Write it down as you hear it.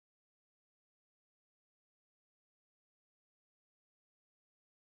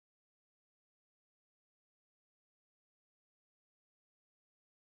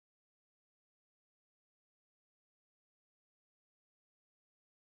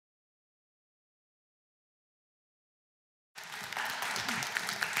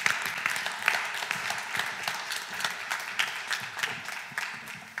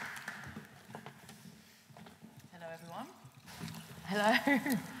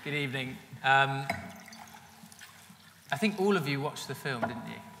Good evening. I think all of you watched the film, didn't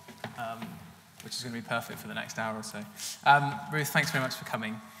you? Which is going to be perfect for the next hour or so. Ruth, thanks very much for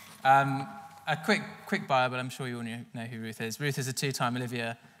coming. A quick bio, but I'm sure you all know who Ruth is. Ruth is a two-time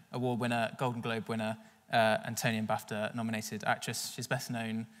Olivia Award winner, Golden Globe winner, and Tony and BAFTA nominated actress. She's best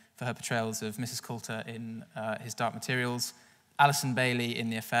known for her portrayals of Mrs. Coulter in His Dark Materials, Alison Bailey in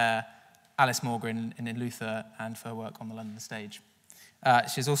The Affair, Alice Morgan in Luther, and for her work on the London stage.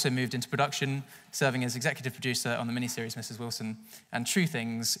 She's also moved into production, serving as executive producer on the miniseries Mrs. Wilson, and True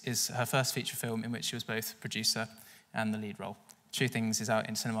Things is her first feature film in which she was both producer and the lead role. True Things is out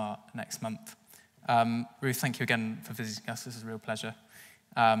in cinema next month. Ruth, thank you again for visiting us. This is a real pleasure.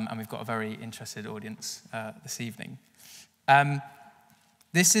 And we've got a very interested audience this evening.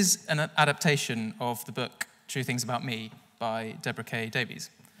 This is an adaptation of the book True Things About Me by Deborah K. Davies.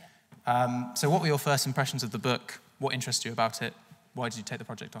 Yeah. So what were your first impressions of the book? What interested you about it? Why did you take the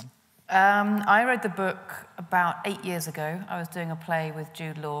project on? I read the book about 8 years ago. I was doing a play with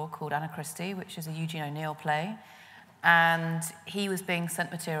Jude Law called Anna Christie, which is a Eugene O'Neill play. And he was being sent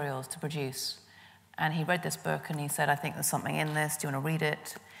materials to produce. And he read this book and he said, I think there's something in this. Do you want to read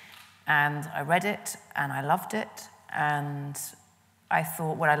it? And I read it and I loved it. And I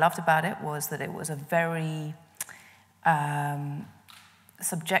thought what I loved about it was that it was a very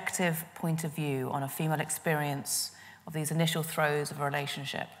subjective point of view on a female experience of these initial throes of a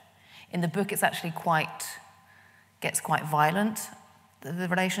relationship. In the book, it's actually gets quite violent, the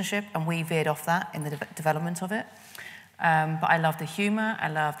relationship, and we veered off that in the development of it. But I loved the humour, I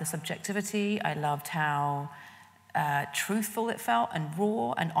loved the subjectivity, I loved how truthful it felt and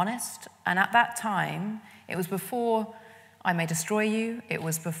raw and honest. And at that time, it was before I May Destroy You, it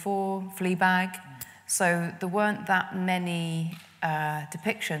was before Fleabag, so there weren't that many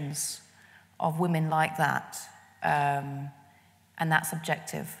depictions of women like that, and that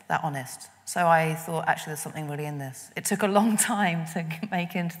subjective, that honest. So I thought, actually, there's something really in this. It took a long time to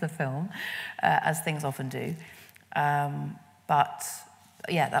make into the film, as things often do. But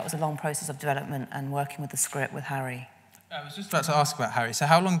yeah, that was a long process of development and working with the script with Harry. I was just about to ask about Harry. So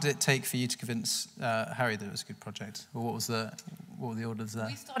how long did it take for you to convince Harry that it was a good project? Or what were the orders there?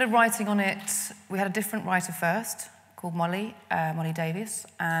 We started writing on it. We had a different writer first, called Molly Davies,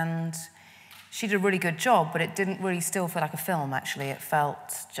 and she did a really good job, but it didn't really still feel like a film, actually. It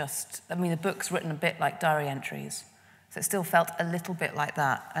felt just, I mean, the book's written a bit like diary entries, so it still felt a little bit like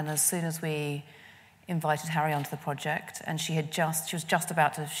that. And as soon as we invited Harry onto the project, and she was just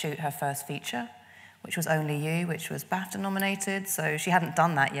about to shoot her first feature, which was Only You, which was BAFTA nominated, so she hadn't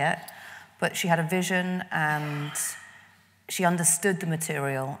done that yet, but she had a vision and she understood the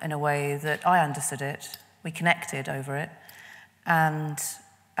material in a way that I understood it. We connected over it, and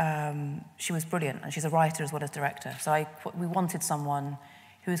she was brilliant, and she's a writer as well as director, so we wanted someone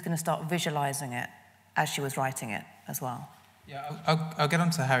who was going to start visualising it as she was writing it as well. Yeah, I'll get on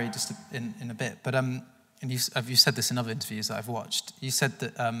to Harry just in a bit, but and you've said this in other interviews that I've watched. You said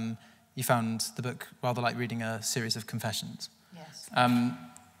that you found the book rather like reading a series of confessions. Yes.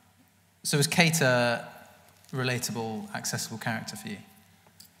 So was Kate a relatable, accessible character for you?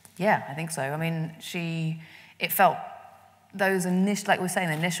 Yeah, I think so. I mean, it felt those initial, like we were saying,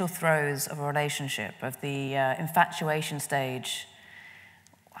 the initial throes of a relationship, of the infatuation stage,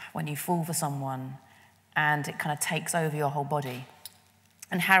 when you fall for someone and it kind of takes over your whole body.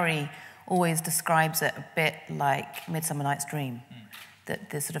 And Harry always describes it a bit like Midsummer Night's Dream,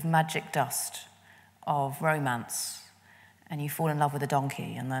 that the sort of magic dust of romance, and you fall in love with a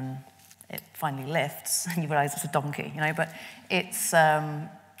donkey, and then it finally lifts, and you realise it's a donkey, you know. But it's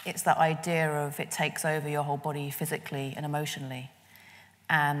that idea of it takes over your whole body physically and emotionally,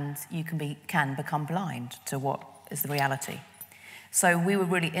 and you can become blind to what is the reality. So we were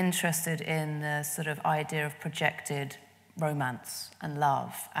really interested in the sort of idea of projected romance and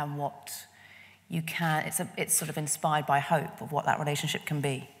love, and what you can, it's sort of inspired by hope of what that relationship can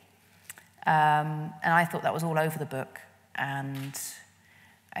be. And I thought that was all over the book, and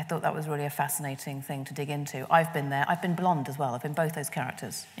I thought that was really a fascinating thing to dig into. I've been there. I've been blonde as well. I've been both those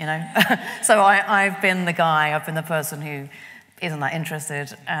characters, you know? So I've been the guy, I've been the person who isn't that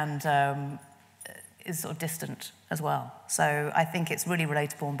interested and is sort of distant as well. So I think it's really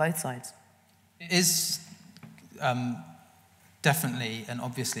relatable on both sides. It is definitely and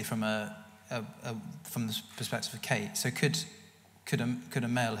obviously from from the perspective of Kate. So could a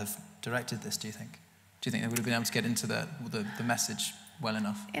male have directed this, do you think? Do you think they would have been able to get into the message well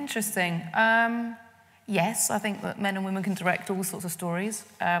enough? Interesting. Yes, I think that men and women can direct all sorts of stories.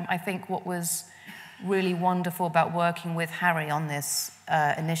 I think what was really wonderful about working with Harry on this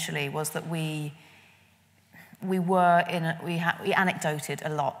initially was that we anecdoted a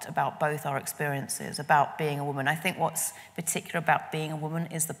lot about both our experiences, about being a woman. I think what's particular about being a woman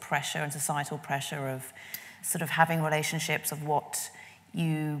is the pressure and societal pressure of sort of having relationships, of what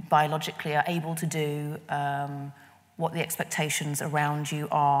you biologically are able to do, what the expectations around you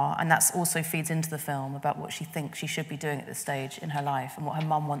are, and that also feeds into the film about what she thinks she should be doing at this stage in her life and what her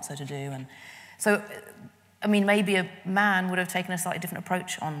mum wants her to do. And so, I mean, maybe a man would have taken a slightly different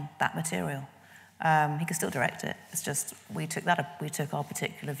approach on that material. He could still direct it. It's just we took our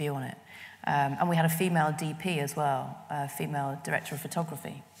particular view on it, and we had a female DP as well, a female director of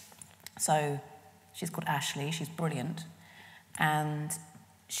photography. So she's called Ashley. She's brilliant, and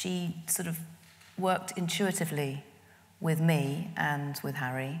she sort of worked intuitively with me and with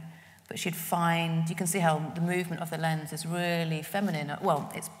Harry. But you can see how the movement of the lens is really feminine.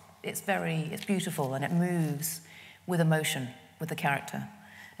 Well, it's beautiful, and it moves with emotion with the character.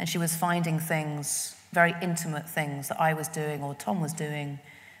 And she was finding things, very intimate things that I was doing or Tom was doing,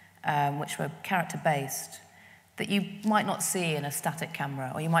 which were character-based, that you might not see in a static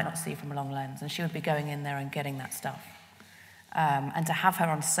camera or you might not see from a long lens. And she would be going in there and getting that stuff. And to have her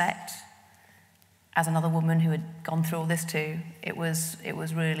on set as another woman who had gone through all this too, it was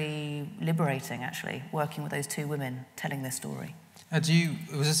really liberating, actually, working with those two women telling this story. Was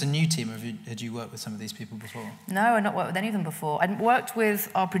this a new team, or had you worked with some of these people before? No, I'd not worked with any of them before. I'd worked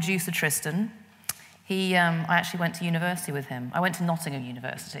with our producer, Tristan. I actually went to university with him. I went to Nottingham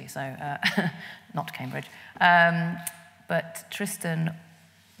University, so not Cambridge. But Tristan,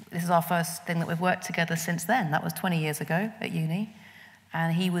 this is our first thing that we've worked together since then. That was 20 years ago at uni.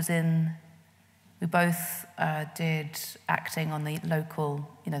 And we both did acting on the local,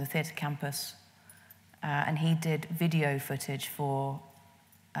 the theatre campus. And he did video footage for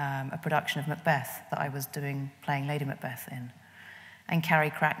a production of Macbeth that I was playing Lady Macbeth in. And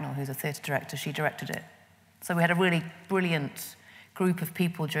Carrie Cracknell, who's a theatre director, she directed it. So we had a really brilliant group of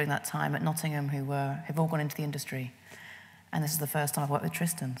people during that time at Nottingham who have all gone into the industry. And this is the first time I've worked with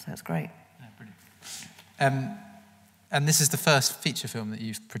Tristan, so it's great. Yeah, brilliant. And this is the first feature film that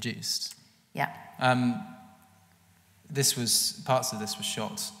you've produced. Yeah. Parts of this were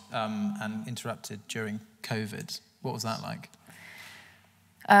shot and interrupted during COVID. What was that like?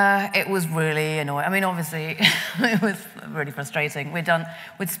 It was really annoying. I mean, obviously, it was really frustrating.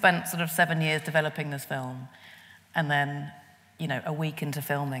 We'd spent sort of 7 years developing this film, and then, a week into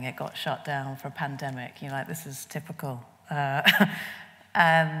filming, it got shut down for a pandemic. You're like, this is typical.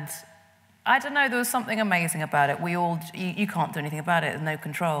 And I don't know, there was something amazing about it. You can't do anything about it, there's no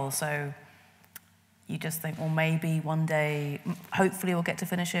control, so you just think, well, maybe one day, hopefully we'll get to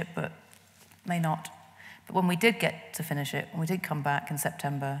finish it, but may not. But when we did get to finish it, when we did come back in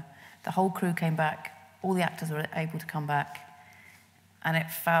September, the whole crew came back, all the actors were able to come back, and it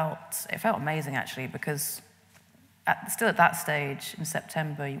felt amazing, actually, because still at that stage in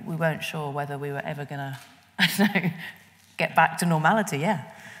September, we weren't sure whether we were ever going to, get back to normality,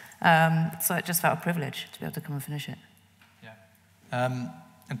 so it just felt a privilege to be able to come and finish it. Yeah.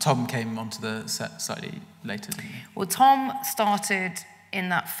 And Tom came onto the set slightly later, didn't he? Well, Tom started in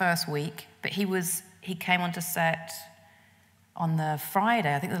that first week, but he came onto set on the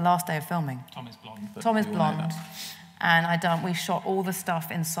Friday, I think the last day of filming. Tom is blonde. Tom is blonde. And we shot all the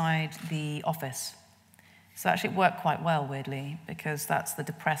stuff inside the office. So actually it worked quite well, weirdly, because that's the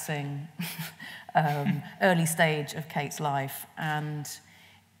depressing early stage of Kate's life. And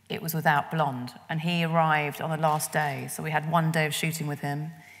it was without blonde. And he arrived on the last day. So we had 1 day of shooting with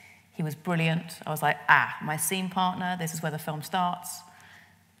him. He was brilliant. I was like, my scene partner, this is where the film starts.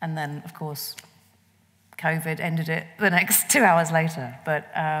 And then, of course, COVID ended it the next 2 hours later. But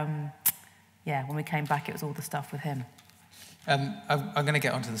when we came back, it was all the stuff with him. I'm going to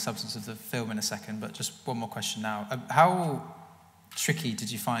get onto the substance of the film in a second, but just one more question now. How tricky did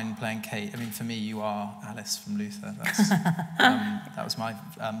you find playing Kate? I mean, for me, you are Alice from Luther. That was my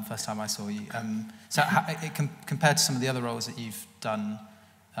first time I saw you. So compared to some of the other roles that you've done,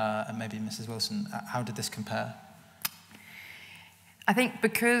 and maybe Mrs. Wilson, how did this compare? I think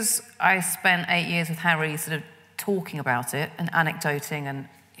because I spent 8 years with Harry sort of talking about it and anecdoting, and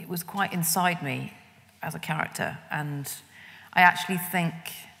it was quite inside me as a character. And I actually think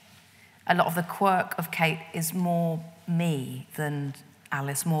a lot of the quirk of Kate is more me than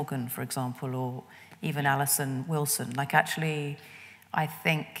Alice Morgan, for example, or even Alison Wilson. Like, actually, I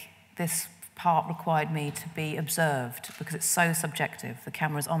think this part required me to be observed because it's so subjective. The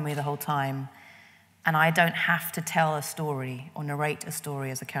camera's on me the whole time, and I don't have to tell a story or narrate a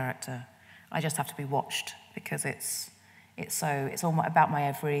story as a character. I just have to be watched because it's all about my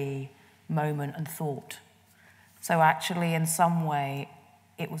every moment and thought. So actually, in some way,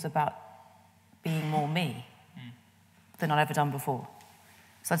 it was about being more me. than I've ever done before.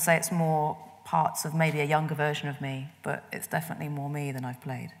 So I'd say it's more parts of maybe a younger version of me, but it's definitely more me than I've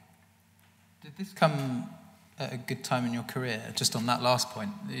played. Did this come at a good time in your career, just on that last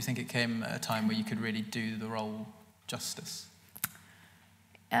point? Do you think it came at a time where you could really do the role justice?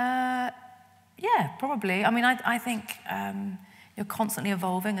 Yeah, probably. I mean, I think you're constantly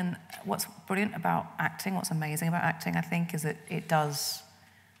evolving, and what's brilliant about acting, what's amazing about acting, I think, is that it does,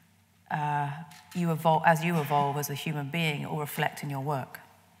 you evolve as a human being, it will reflect in your work.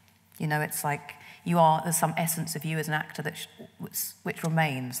 You know, it's like there's some essence of you as an actor that which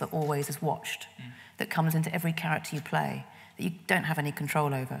remains, that always is watched, that comes into every character you play, that you don't have any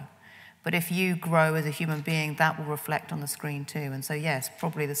control over. But if you grow as a human being, that will reflect on the screen too. And so, yes,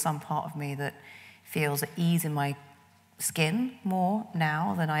 probably there's some part of me that feels at ease in my skin more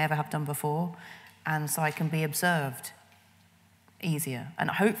now than I ever have done before. And so I can be observed easier. And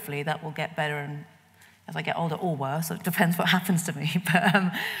hopefully that will get better and as I get older or worse. It depends what happens to me.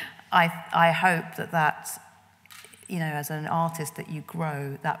 But I hope that, you know, as an artist that you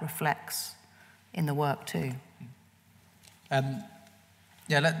grow, that reflects in the work too.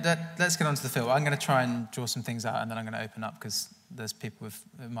 Yeah, let's get on to the film. I'm going to try and draw some things out, and then I'm going to open up, because there's people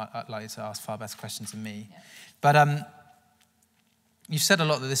who might like to ask far better questions than me. Yeah. But you've said a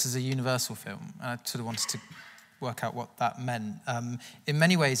lot that this is a universal film, and I sort of wanted to work out what that meant. In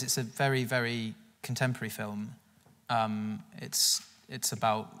many ways, it's a very, very contemporary film. It's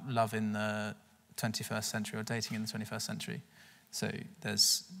about love in the 21st century, or dating in the 21st century. So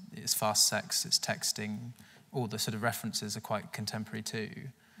it's fast sex, it's texting, all the sort of references are quite contemporary too.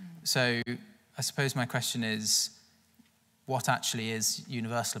 So I suppose my question is, what actually is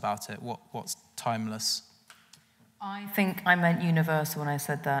universal about it? What's timeless? I think I meant universal when I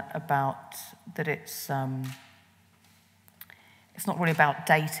said that, about that it's not really about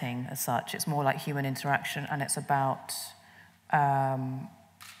dating as such, it's more like human interaction, and it's about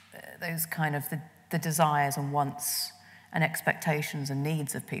those kind of the desires and wants and expectations and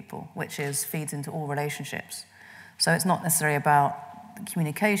needs of people, which feeds into all relationships. So it's not necessarily about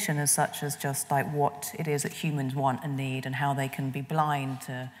communication as such as just like what it is that humans want and need, and how they can be blind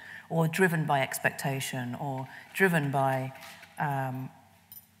to, or driven by expectation, or driven by,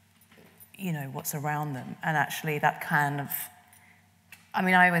 you know, what's around them. And actually that kind of, I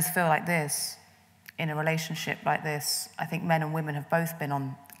mean, I always feel like this, in a relationship like this, I think men and women have both been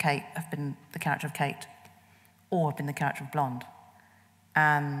have been the character of Kate, or have been the character of Blonde.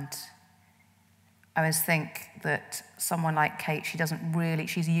 And I always think that someone like Kate,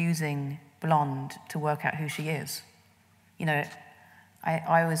 she's using Blonde to work out who she is. You know,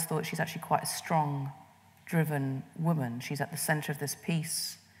 I always thought she's actually quite a strong, driven woman. She's at the center of this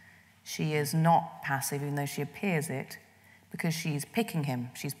piece. She is not passive, even though she appears it, because she's picking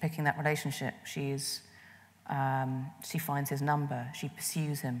him. She's picking that relationship. She finds his number. She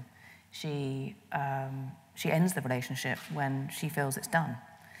pursues him. She ends the relationship when she feels it's done.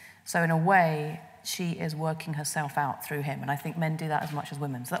 So in a way, she is working herself out through him, and I think men do that as much as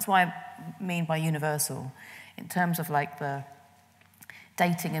women. So that's what I mean by universal. In terms of like the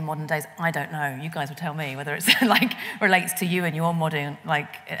dating in modern days, I don't know. You guys will tell me whether it's like relates to you and your modern,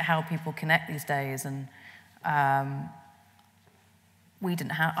 like how people connect these days. And I've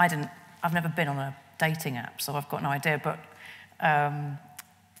never been on a dating app, so I've got no idea. But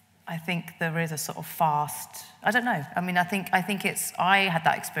I think there is a sort of fast, I don't know. I mean, I think I had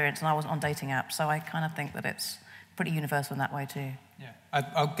that experience and I wasn't on dating apps, so I kind of think that it's pretty universal in that way too. Yeah,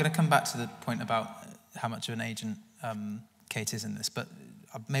 I'm going to come back to the point about how much of an agent Kate is in this, but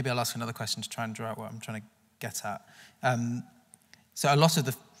maybe I'll ask another question to try and draw out what I'm trying to get at. So a lot of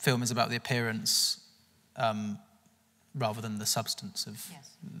the film is about the appearance rather than the substance of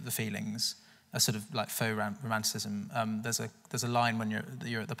the feelings. A sort of like faux romanticism. There's a line when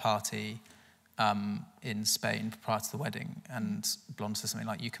you're at the party in Spain prior to the wedding, and Blonde says something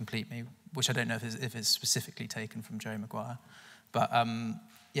like, "You complete me," which I don't know if it's specifically taken from Jerry Maguire, but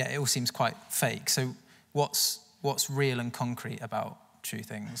yeah, it all seems quite fake. So what's real and concrete about True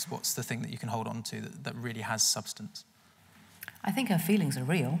Things? What's the thing that you can hold on to that really has substance? I think her feelings are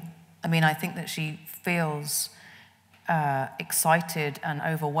real. I mean, I think that she feels excited and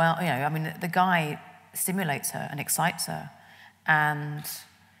overwhelmed. You know, I mean, the guy stimulates her and excites her, and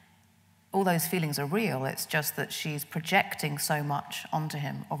all those feelings are real. It's just that she's projecting so much onto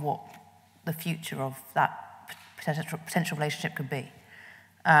him of what the future of that potential relationship could be.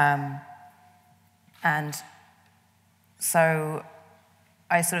 And so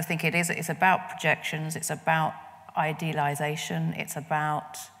I sort of think it's about projections, it's about idealization, it's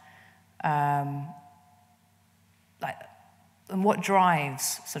about and what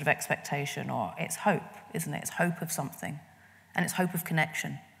drives sort of expectation, or it's hope. isn't it? It's hope of something, and it's hope of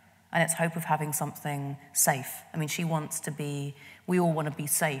connection, and it's hope of having something safe. I mean, we all want to be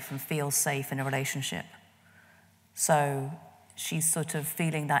safe and feel safe in a relationship. So she's sort of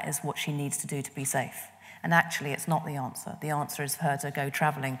feeling that is what she needs to do to be safe. And actually, it's not the answer. The answer is for her to go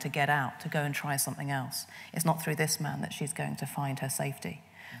traveling, to get out, to go and try something else. It's not through this man that she's going to find her safety.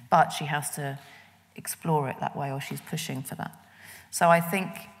 But she has to explore it that way, or she's pushing for that. So I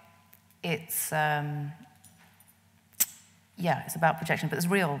think it's about projection, but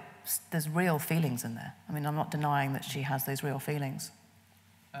there's real feelings in there. I mean, I'm not denying that she has those real feelings.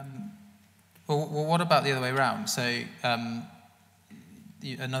 Well, what about the other way around? So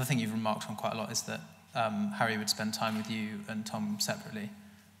another thing you've remarked on quite a lot is that Harry would spend time with you and Tom separately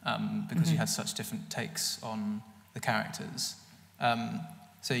because you had such different takes on the characters.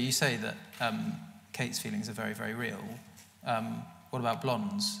 So you say that Kate's feelings are very, very real. What about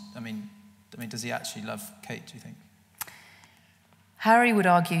Blonde's? I mean, does he actually love Kate, do you think? Harry would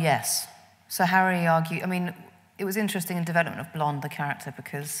argue yes. So Harry argued, I mean, it was interesting in development of Blonde, the character,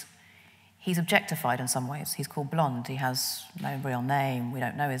 because he's objectified in some ways. He's called Blonde. He has no real name. We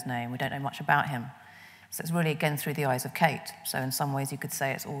don't know his name. We don't know much about him. So it's really, again, through the eyes of Kate. So in some ways you could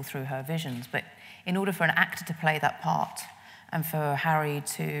say it's all through her visions. But in order for an actor to play that part and for Harry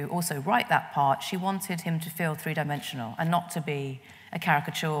to also write that part, she wanted him to feel three-dimensional and not to be a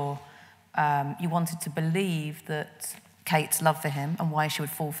caricature. You wanted to believe that Kate's love for him and why she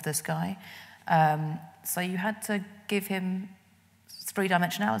would fall for this guy. So you had to give him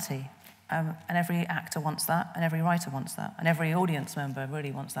three-dimensionality. And every actor wants that, and every writer wants that, and every audience member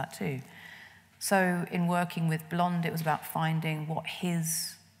really wants that too. So in working with Blonde, it was about finding what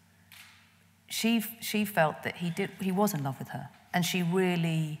his... She felt that he was in love with her, and she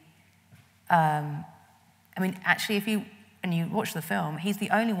really... I mean, actually, when you watch the film, he's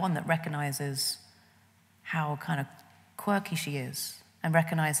the only one that recognises how kind of quirky she is, and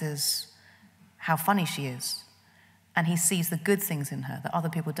recognises how funny she is, and he sees the good things in her that other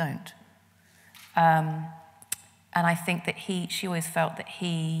people don't. And I think that she always felt that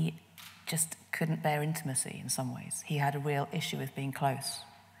he just couldn't bear intimacy in some ways. He had a real issue with being close,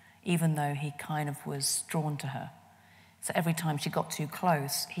 even though he kind of was drawn to her. So every time she got too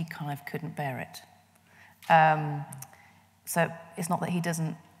close, he kind of couldn't bear it. So it's not that he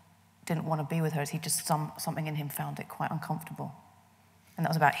didn't want to be with her, he just something in him found it quite uncomfortable. And that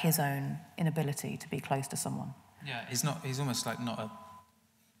was about his own inability to be close to someone. Yeah, he's almost like not a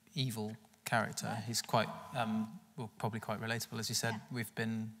evil character. He's quite, probably quite relatable. As you said, we've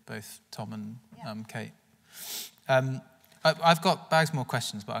been both Tom and Kate. I've got bags more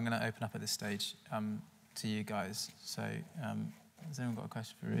questions, but I'm going to open up at this stage to you guys. So has anyone got a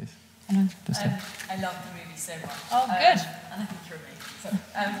question for Ruth? I love the movie so much. Oh, good. And I think you're amazing.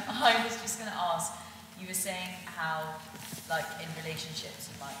 I was just going to ask, you were saying how, like, in relationships,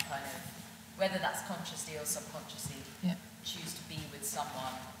 you might kind of, whether that's consciously or subconsciously, choose to be with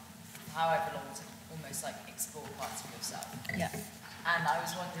someone however long to almost like explore parts of yourself. Yeah. And I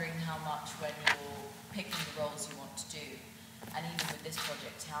was wondering how much when you're picking the roles you want to do, and even with this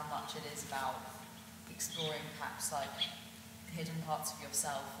project, how much it is about exploring perhaps like hidden parts of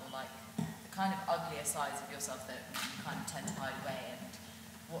yourself, or like the kind of uglier sides of yourself that you kind of tend to hide away, and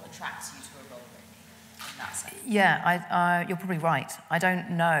what attracts you to a role really in that sense. Yeah, you're probably right. I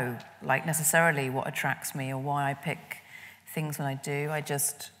don't know like necessarily what attracts me or why I pick things when I do. I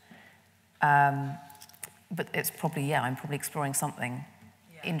just but it's probably, I'm probably exploring something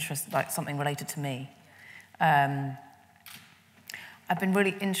like something related to me. I've been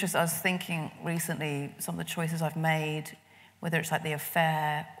really interested, I was thinking recently, some of the choices I've made, whether it's like The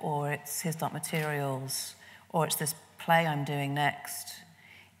Affair, or it's His Dark Materials, or it's this play I'm doing next,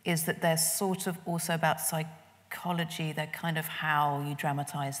 is that they're sort of also about psychology. They're kind of how you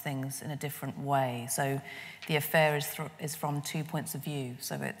dramatize things in a different way. So The Affair is from two points of view.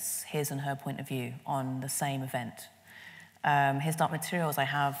 So it's his and her point of view on the same event. His Dark Materials, I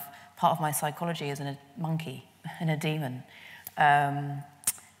have part of my psychology is in a monkey, in a demon. And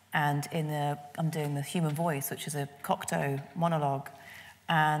I'm doing The Human Voice, which is a Cocteau monologue.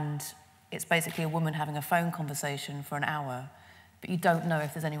 And it's basically a woman having a phone conversation for an hour, but you don't know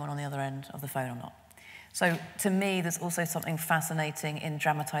if there's anyone on the other end of the phone or not. So to me, there's also something fascinating in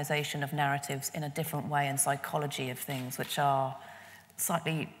dramatization of narratives in a different way, and psychology of things, which are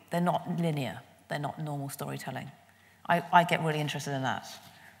they're not linear, they're not normal storytelling. I get really interested in that.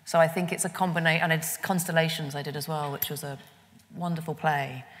 So I think it's a combination, and it's Constellations I did as well, which was a wonderful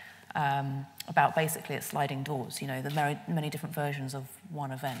play about basically it's sliding doors, the many different versions of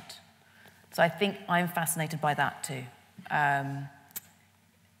one event. So I think I'm fascinated by that too.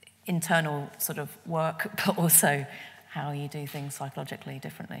 internal sort of work, but also how you do things psychologically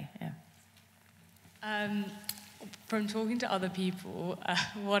differently. Yeah. From talking to other people,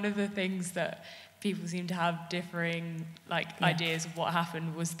 one of the things that people seem to have differing ideas of what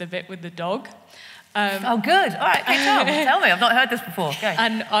happened was the bit with the dog. Oh, good. All right, tell me. I've not heard this before. Go.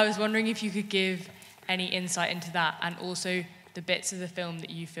 And I was wondering if you could give any insight into that, and also the bits of the film that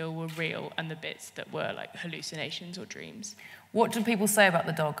you feel were real and the bits that were like hallucinations or dreams. What do people say about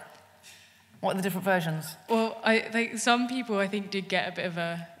the dog? What are the different versions? Well, I think some people, I think, did get a bit of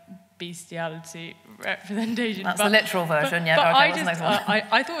a bestiality representation. That's the literal version, yeah. But Okay, what's the next one?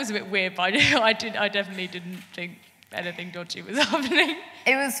 I thought it was a bit weird, but I definitely didn't think anything dodgy was happening.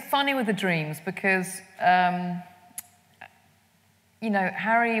 It was funny with the dreams because,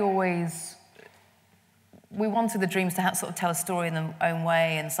 Harry always... We wanted the dreams to sort of tell a story in their own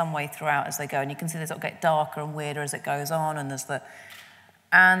way, in some way throughout as they go, and you can see they sort of get darker and weirder as it goes on, and there's the...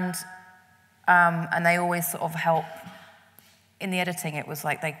 And they always sort of help... In the editing, it was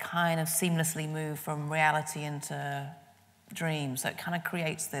like they kind of seamlessly move from reality into dreams. So it kind of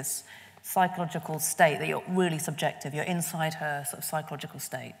creates this psychological state that you're really subjective. You're inside her sort of psychological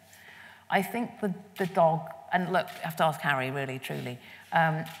state. I think with the dog, and look, I have to ask Harry, really, truly,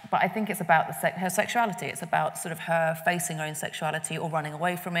 but I think it's about her sexuality. It's about sort of her facing her own sexuality or running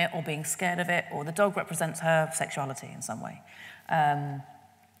away from it or being scared of it, or the dog represents her sexuality in some way. And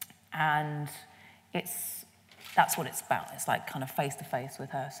that's what it's about. It's like kind of face-to-face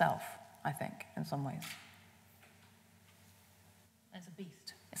with herself, I think, in some ways. It's a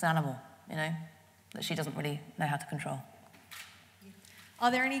beast. It's an animal, that she doesn't really know how to control. Are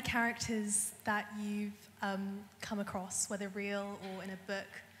there any characters that you've come across, whether real or in a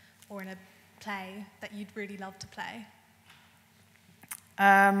book or in a play, that you'd really love to play?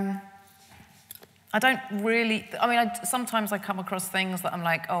 I don't really... sometimes I come across things that I'm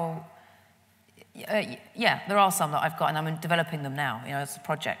like, oh... Yeah, there are some that I've got, and I'm developing them now, as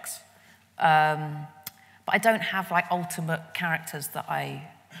projects. But I don't have, ultimate characters that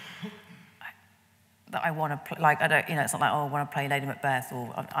I want to play. I don't, it's not like, oh, I want to play Lady Macbeth,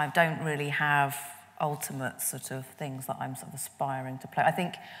 or I don't really have ultimate sort of things that I'm sort of aspiring to play. I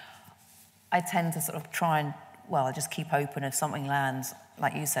think I tend to sort of try and, I just keep open if something lands,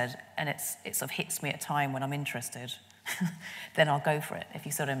 like you said, and it sort of hits me at a time when I'm interested. Then I'll go for it, if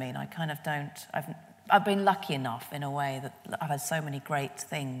you see what I mean. I kind of don't... I've been lucky enough, in a way, that I've had so many great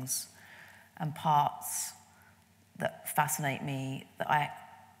things and parts that fascinate me that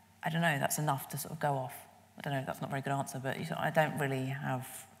I don't know, that's enough to sort of go off. I don't know, that's not a very good answer, but I don't really have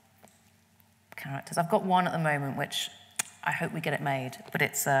characters. I've got one at the moment, which I hope we get it made, but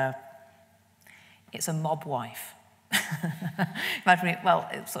it's a mob wife. Imagine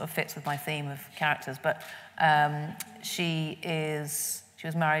it sort of fits with my theme of characters, but she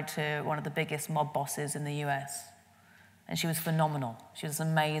was married to one of the biggest mob bosses in the US, and she was phenomenal. She was an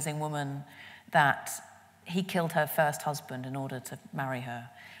amazing woman that he killed her first husband in order to marry her,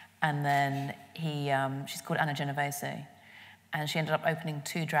 and then she's called Anna Genovese, and she ended up opening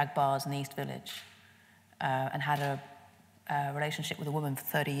 2 drag bars in the East Village, and had a relationship with a woman for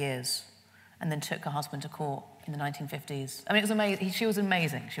 30 years, and then took her husband to court in the 1950s. It was amazing. She was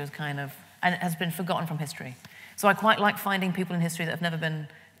amazing. She was and it has been forgotten from history. So I quite like finding people in history that have never been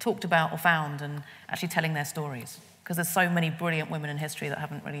talked about or found, and actually telling their stories, because there's so many brilliant women in history that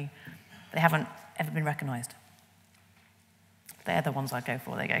haven't ever been recognised. They're the ones I'd go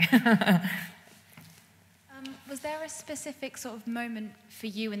for. There you go. Was there a specific sort of moment for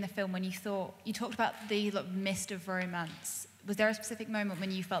you in the film when you talked about the mist of romance? Was there a specific moment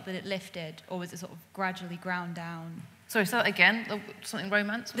when you felt that it lifted, or was it sort of gradually ground down? Sorry, say that again. Something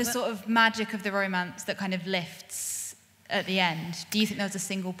romance? The sort of magic of the romance that kind of lifts at the end. Do you think there was a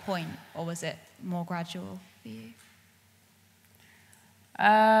single point, or was it more gradual for you?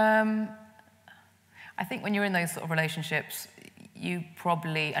 I think when you're in those sort of relationships, you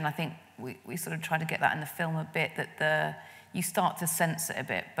probably, and I think we sort of try to get that in the film a bit, that you start to sense it a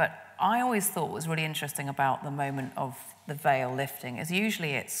bit. But I always thought what was really interesting about the moment of the veil lifting is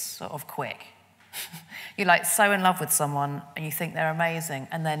usually it's sort of quick. You're so in love with someone and you think they're amazing,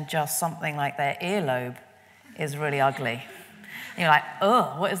 and then just something like their earlobe is really ugly. And you're like,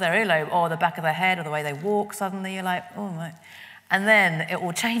 oh, what is their earlobe? Or the back of their head, or the way they walk suddenly, you're like, oh my. And then it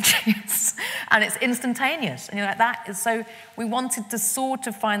all changes, and it's instantaneous. And you're like, that is so... We wanted to sort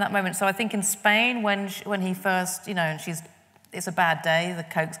of find that moment. So I think in Spain, when he first, and it's a bad day, the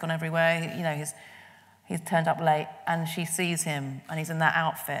coke's gone everywhere, he's turned up late, and she sees him, and he's in that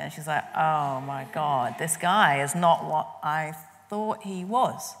outfit, and she's like, oh my God, this guy is not what I thought he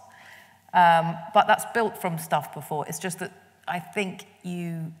was. But that's built from stuff before. It's just that I think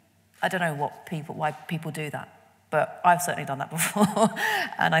I don't know why people do that, but I've certainly done that before,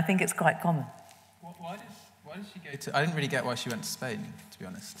 and I think it's quite common. Why did she go to... I didn't really get why she went to Spain, to be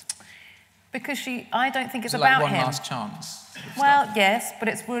honest. Because I don't think it's Was it about like one him. last chance? Sort of Well, stuff? yes, but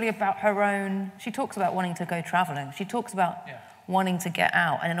it's really about her own... She talks about wanting to go travelling. She talks about wanting to get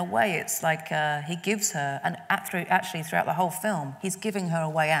out. And in a way, it's like he gives her, and actually throughout the whole film, he's giving her a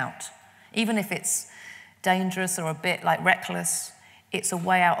way out. Even if it's dangerous or a bit like reckless, it's a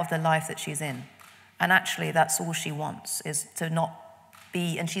way out of the life that she's in. And actually, that's all she wants, is to not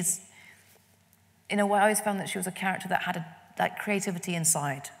be... And she's... In a way, I always found that she was a character that had like creativity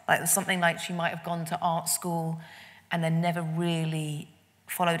inside. Like it was something like she might have gone to art school and then never really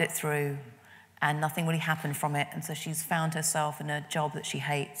followed it through, and nothing really happened from it. And so she's found herself in a job that she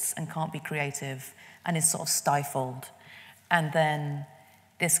hates and can't be creative and is sort of stifled. And then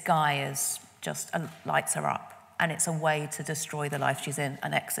this guy is just lights her up, and it's a way to destroy the life she's in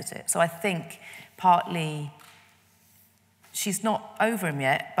and exit it. So I think partly she's not over him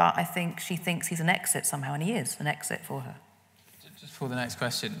yet, but I think she thinks he's an exit somehow, and he is an exit for her. Just for the next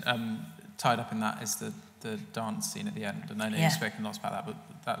question, tied up in that is the dance scene at the end. And I know you've spoken lots about that, but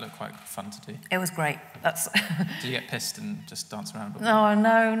that looked quite fun to do. It was great. Did you get pissed and just dance around?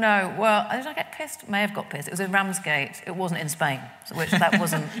 No. Well, did I get pissed? May have got pissed. It was in Ramsgate. It wasn't in Spain, that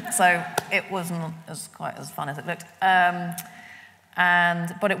wasn't. So it wasn't quite as fun as it looked.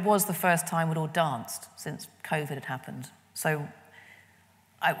 But it was the first time we'd all danced since COVID had happened. So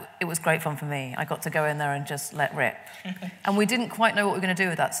it was great fun for me. I got to go in there and just let rip. And we didn't quite know what we were going to do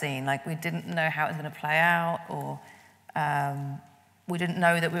with that scene. Like, we didn't know how it was going to play out, or we didn't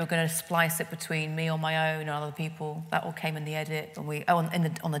know that we were going to splice it between me on my own and other people. That all came in the edit.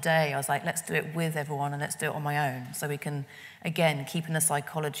 And on the day, I was like, let's do it with everyone and let's do it on my own, so we can, again, keep in the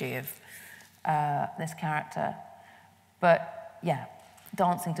psychology of this character. But, yeah,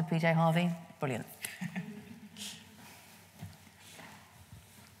 dancing to PJ Harvey, brilliant.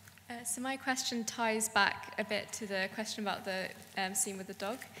 So my question ties back a bit to the question about the scene with the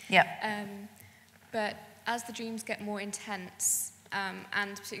dog. Yeah. But as the dreams get more intense,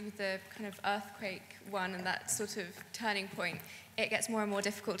 and particularly with the kind of earthquake one and that sort of turning point, it gets more and more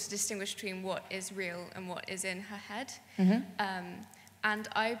difficult to distinguish between what is real and what is in her head. Mm-hmm. And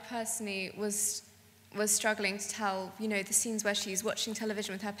I personally was struggling to tell, the scenes where she's watching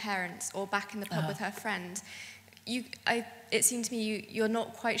television with her parents or back in the pub with her friend. It seemed to me you're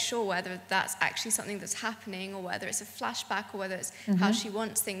not quite sure whether that's actually something that's happening or whether it's a flashback or whether it's how she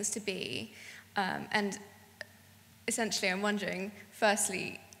wants things to be. And essentially I'm wondering,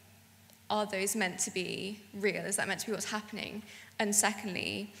 firstly, are those meant to be real? Is that meant to be what's happening? And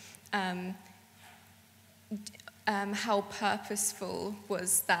secondly, how purposeful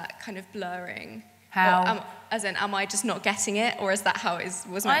was that kind of blurring? How? Am I just not getting it, or is that how it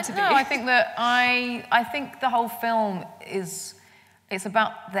was meant to be? No, I think that I think the whole film it's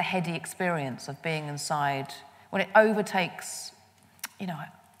about the heady experience of being inside when it overtakes. I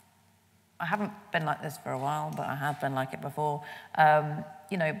haven't been like this for a while, but I have been like it before.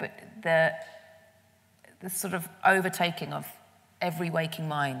 But the sort of overtaking of every waking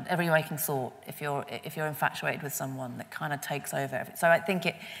mind, every waking thought, if you're infatuated with someone, that kind of takes over everything. So I think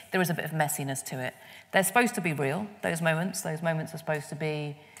there is a bit of messiness to it. They're supposed to be real, those moments. Those moments are supposed to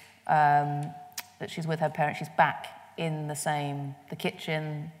be that she's with her parents. She's back in the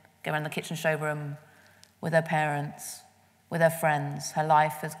kitchen, going around the kitchen showroom with her parents, with her friends. Her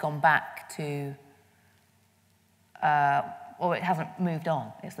life has gone back to, it hasn't moved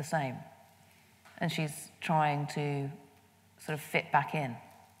on. It's the same. And she's trying to sort of fit back in.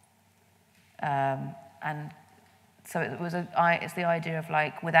 And so it's the idea of,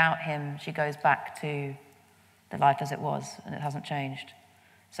 like, without him, she goes back to the life as it was, and it hasn't changed.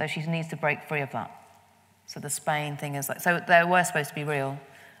 So she needs to break free of that. So the Spain thing is like, so they were supposed to be real,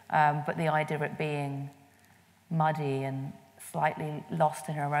 but the idea of it being muddy and slightly lost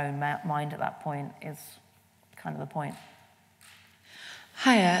in her own mind at that point is kind of the point.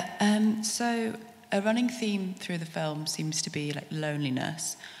 Hiya. So a running theme through the film seems to be like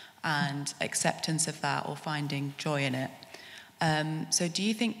loneliness and acceptance of that, or finding joy in it. So do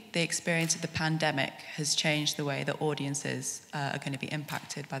you think the experience of the pandemic has changed the way that audiences are going to be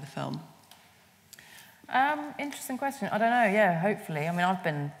impacted by the film? Interesting question. I don't know, yeah, hopefully. I mean, I've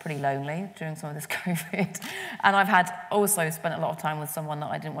been pretty lonely during some of this COVID, and I've had also spent a lot of time with someone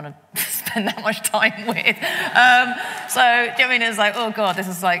that I didn't want to spend that much time with. So, do you know what I mean? It's like, oh God, this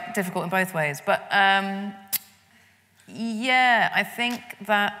is like difficult in both ways. But yeah, I think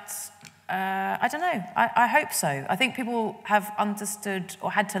that, I don't know, I hope so. I think people have understood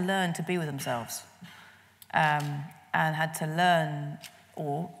or had to learn to be with themselves, and had to learn,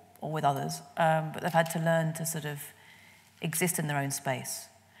 or or with others, but they've had to learn to sort of exist in their own space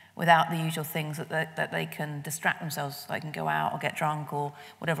without the usual things that they can distract themselves, they can go out or get drunk or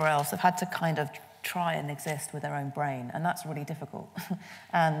whatever else. They've had to kind of try and exist with their own brain, and that's really difficult.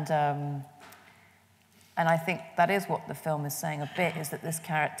 And I think that is what the film is saying a bit, is that this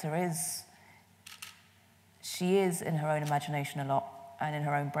character she is in her own imagination a lot and in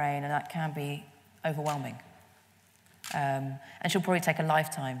her own brain, and that can be overwhelming. And she'll probably take a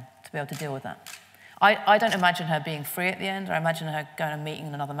lifetime to be able to deal with that. I don't imagine her being free at the end. I imagine her going and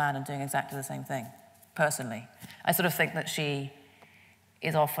meeting another man and doing exactly the same thing, personally. I sort of think that she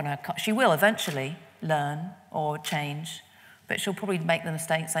is off on her... She will eventually learn or change, but she'll probably make the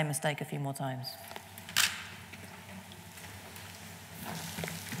same mistake a few more times.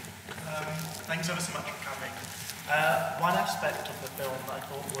 Thanks ever so much for coming. One aspect of the film that I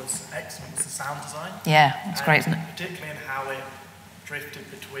thought was excellent was the sound design. Yeah, it's great, isn't it? Particularly in how it drifted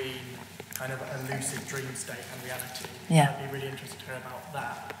between kind of a lucid dream state and reality. Yeah. I'd be really interested to hear about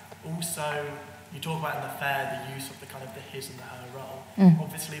that. Also, you talk about in the fair the use of the kind of the his and the her role.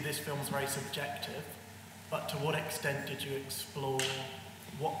 Obviously, this film's very subjective, but to what extent did you explore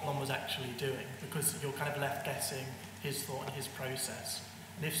what Blom was actually doing? Because you're kind of left guessing his thought and his process.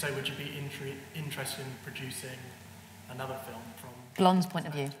 And if so, would you be interested in producing another film from Blonde's point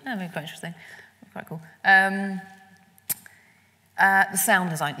of view? That would be quite interesting. Quite cool. The sound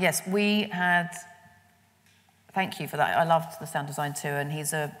design, yes, we had. Thank you for that. I loved the sound design too, and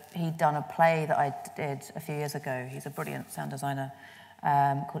he'd done a play that I did a few years ago. He's a brilliant sound designer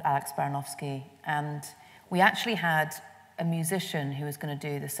called Alex Baranowski, and we actually had a musician who was going to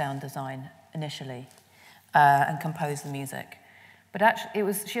do the sound design initially and compose the music. But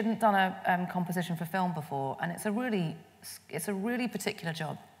actually, she hadn't done a composition for film before, and it's a really particular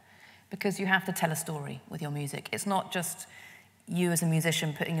job because you have to tell a story with your music. It's not just you as a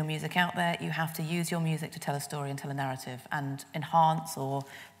musician putting your music out there. You have to use your music to tell a story and tell a narrative and enhance or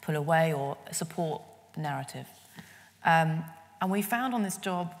pull away or support the narrative. And we found on this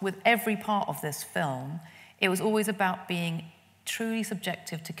job, with every part of this film, it was always about being truly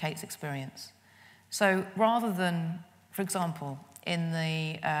subjective to Kate's experience. So rather than, for example, in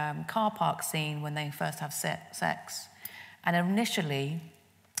the car park scene when they first have sex, and initially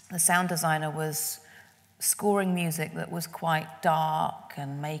the sound designer was scoring music that was quite dark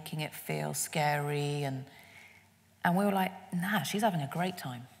and making it feel scary, and we were like, nah, she's having a great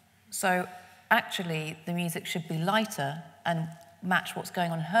time. So actually the music should be lighter and match what's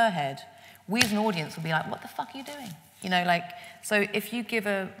going on in her head. We as an audience would be like, what the fuck are you doing? You know, like, so if you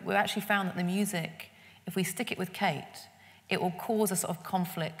we actually found that the music, if we stick it with Kate, it will cause a sort of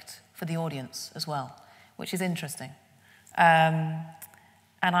conflict for the audience as well, which is interesting.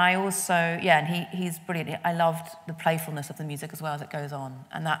 And I also, and he's brilliant. I loved the playfulness of the music as well as it goes on.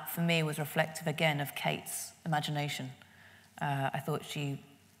 And that, for me, was reflective, again, of Kate's imagination. I thought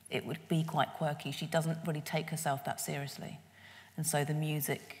it would be quite quirky. She doesn't really take herself that seriously. And so the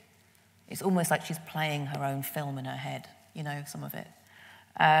music, it's almost like she's playing her own film in her head, you know, some of it.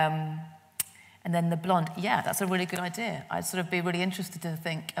 And then the blonde, yeah, that's a really good idea. I'd sort of be really interested to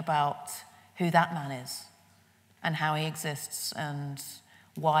think about who that man is and how he exists and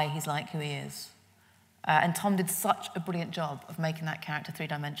why he's like who he is. And Tom did such a brilliant job of making that character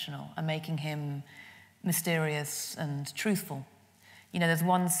three-dimensional and making him mysterious and truthful. You know, there's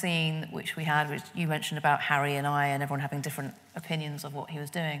one scene which we had, which you mentioned about Harry and I and everyone having different opinions of what he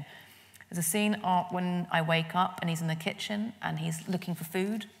was doing. There's a scene when I wake up and he's in the kitchen and he's looking for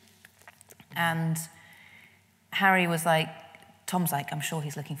food. And Harry was like, Tom's like, I'm sure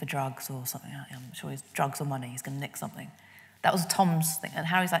he's looking for drugs or something. I'm sure he's drugs or money. He's going to nick something. That was Tom's thing. And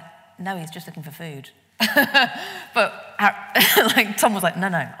Harry's like, no, he's just looking for food. But like Tom was like, no,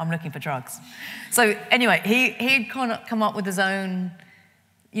 I'm looking for drugs. So anyway, he'd kind of come up with his own,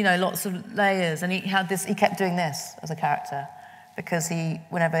 you know, lots of layers. And he kept doing this as a character because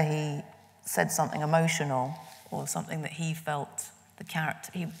whenever he said something emotional or something that he felt the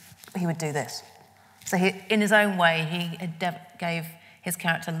character, he would do this. So in his own way, he gave his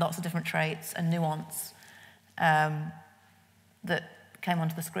character lots of different traits and nuance that came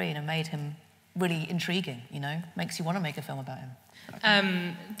onto the screen and made him really intriguing, you know, makes you want to make a film about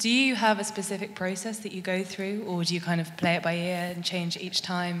him. Do you have a specific process that you go through, or do you kind of play it by ear and change each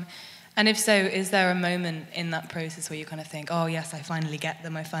time? And if so, is there a moment in that process where you kind of think, oh yes, I finally get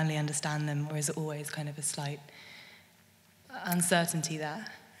them, I finally understand them, or is it always kind of a slight uncertainty there?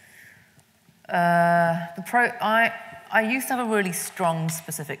 I used to have a really strong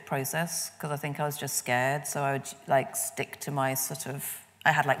specific process because I think I was just scared, so I would like stick to my sort of,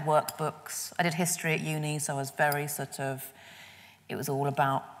 I had like workbooks. I did history at uni, so I was very sort of, it was all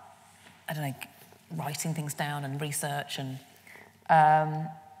about I don't know, writing things down and research, and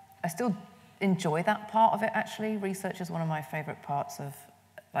I still enjoy that part of it, actually. Research is one of my favourite parts of,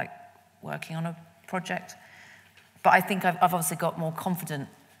 like, working on a project. But I think I've obviously got more confident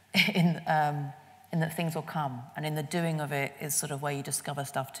in that things will come, and in the doing of it is sort of where you discover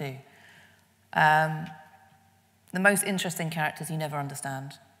stuff too. The most interesting characters you never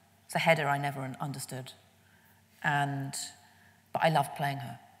understand. So Hedda I never understood, but I loved playing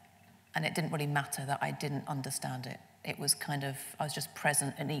her. And it didn't really matter that I didn't understand it. It was kind of, I was just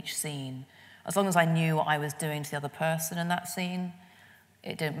present in each scene. As long as I knew what I was doing to the other person in that scene,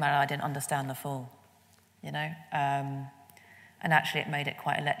 it didn't matter, I didn't understand the full, you know? And actually it made it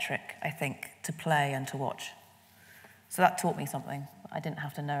quite electric, I think, to play and to watch. So that taught me something. I didn't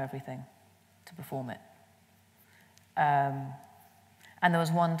have to know everything to perform it. And there was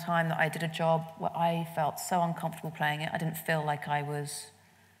one time that I did a job where I felt so uncomfortable playing it. I didn't feel like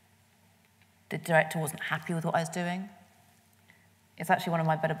the director wasn't happy with what I was doing. It's actually one of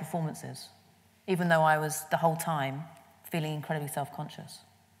my better performances, even though I was the whole time feeling incredibly self-conscious.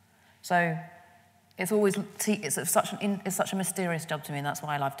 So it's always, it's such a mysterious job to me, and that's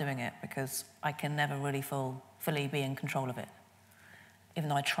why I love doing it, because I can never really fully be in control of it, even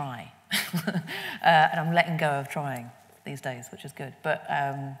though I try. And I'm letting go of trying these days, which is good. But,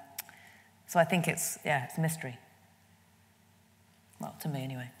 so I think it's a mystery. Well, to me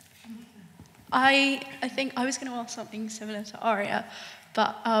anyway. I think I was going to ask something similar to Aria,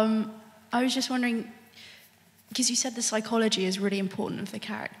 but I was just wondering, because you said the psychology is really important for the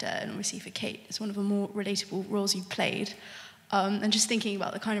character, and obviously for Kate, it's one of the more relatable roles you've played. And just thinking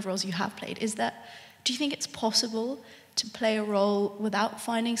about the kind of roles you have played, do you think it's possible to play a role without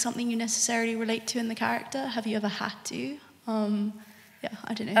finding something you necessarily relate to in the character? Have you ever had to? I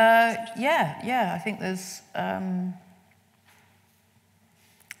don't know. I think there's... I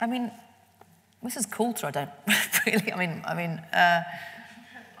mean, Mrs. Coulter, I don't really...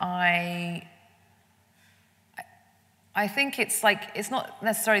 I think it's like, it's not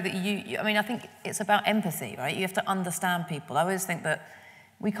necessarily that I think it's about empathy, right? You have to understand people. I always think that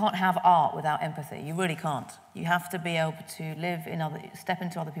we can't have art without empathy. You really can't. You have to be able to step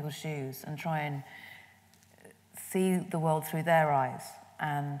into other people's shoes and try and see the world through their eyes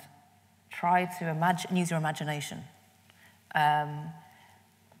and try to use your imagination.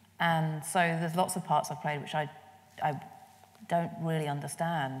 And so there's lots of parts I've played which I don't really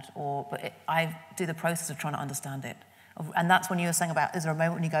understand, but I do the process of trying to understand it. And that's when you were saying about, is there a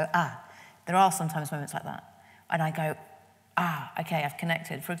moment when you go, there are sometimes moments like that. And I go, okay, I've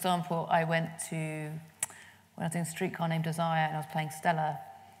connected. For example, when I was doing Streetcar Named Desire and I was playing Stella,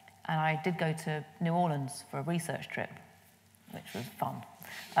 and I did go to New Orleans for a research trip, which was fun.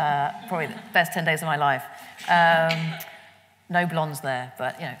 Probably the best 10 days of my life. No blondes there,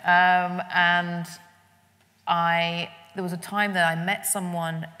 but, you know. And there was a time that I met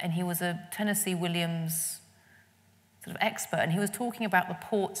someone, and he was a Tennessee Williams sort of expert, and he was talking about the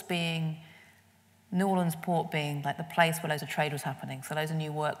ports being, New Orleans port being like the place where loads of trade was happening, so loads of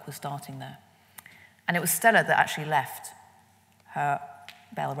new work was starting there. And it was Stella that actually left her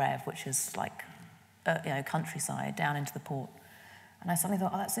Belle Reve, which is like, countryside, down into the port. And I suddenly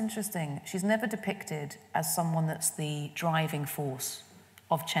thought, that's interesting. She's never depicted as someone that's the driving force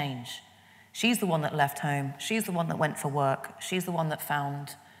of change. She's the one that left home. She's the one that went for work. She's the one that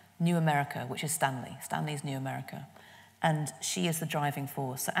found New America, which is Stanley. Stanley's New America. And she is the driving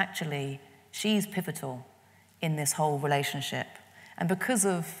force. So actually, she's pivotal in this whole relationship. And because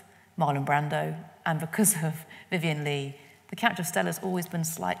of Marlon Brando and because of Vivien Leigh, the character of Stella's always been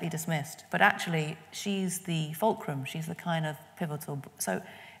slightly dismissed. But actually, she's the fulcrum. She's the kind of pivotal. So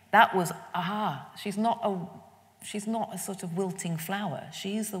that was, she's not a sort of wilting flower.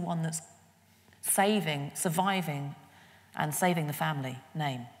 She's the one that's surviving, and saving the family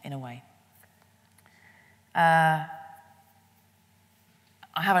name, in a way. I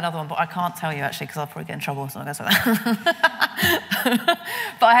have another one, but I can't tell you, actually, because I'll probably get in trouble, so I'll go say that.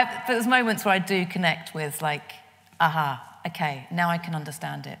 But there's moments where I do connect with, like, okay, now I can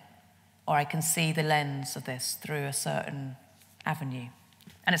understand it, or I can see the lens of this through a certain avenue.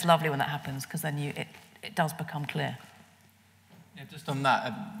 And it's lovely when that happens, because then it does become clear. Yeah, just on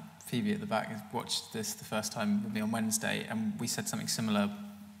that, Phoebe at the back has watched this the first time with me on Wednesday, and we said something similar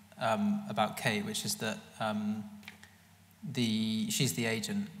about Kate, which is that she's the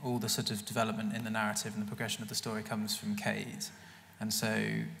agent. All the sort of development in the narrative and the progression of the story comes from Kate. And so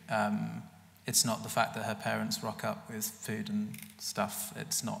it's not the fact that her parents rock up with food and stuff.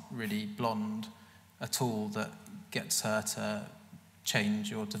 It's not really Blonde at all that gets her to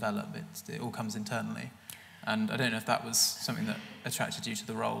change or develop. It all comes internally. And I don't know if that was something that attracted you to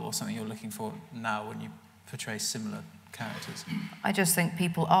the role or something you're looking for now when you portray similar characters. I just think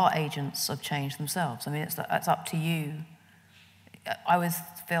people are agents of change themselves. I mean, it's up to you. I always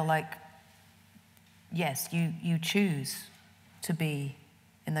feel like, yes, you choose to be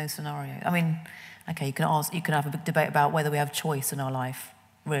in those scenarios. I mean, okay, you can have a big debate about whether we have choice in our life,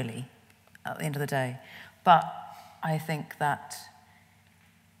 really, at the end of the day. But I think that,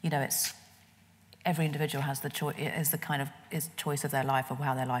 it's every individual has the choice, is choice of their life, of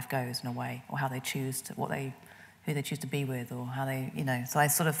how their life goes in a way, or how they choose to, who they choose to be with, or how they, So I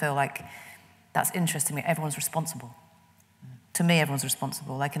sort of feel like that's interesting. Everyone's responsible. To me, everyone's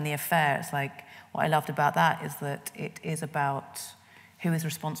responsible. Like in The Affair, it's like, what I loved about that is that it is about who is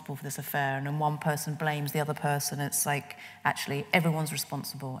responsible for this affair, and then one person blames the other person. It's like, actually, everyone's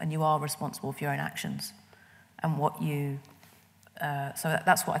responsible, and you are responsible for your own actions and what you... so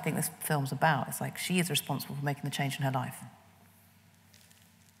that's what I think this film's about. It's like, she is responsible for making the change in her life.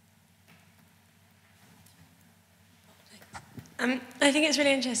 I think it's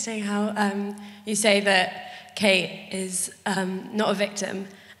really interesting how you say that Kate is not a victim.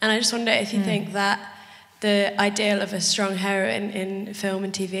 And I just wonder if you think that the ideal of a strong heroine in film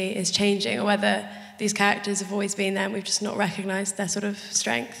and TV is changing, or whether these characters have always been there and we've just not recognised their sort of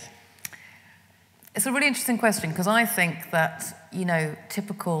strength. It's a really interesting question, because I think that,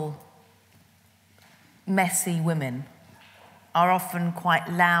 typical messy women are often quite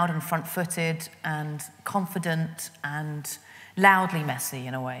loud and front-footed and confident and loudly messy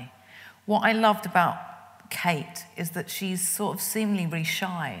in a way. What I loved about Kate is that she's sort of seemingly really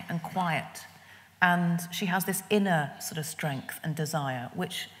shy and quiet, and she has this inner sort of strength and desire,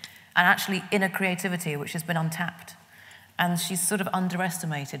 and actually inner creativity, which has been untapped. And she's sort of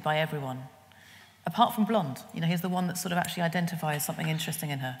underestimated by everyone. Apart from Blonde, he's the one that sort of actually identifies something interesting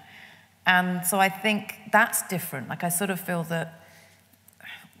in her. And so I think that's different. Like, I sort of feel that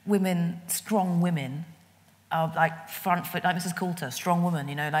strong women are like front foot, like Mrs. Coulter, strong woman,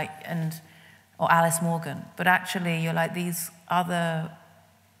 or Alice Morgan. But actually, you're like these other,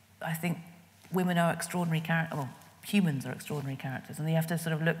 I think women are extraordinary characters, well, humans are extraordinary characters, and you have to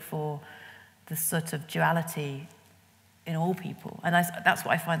sort of look for this sort of duality in all people. And that's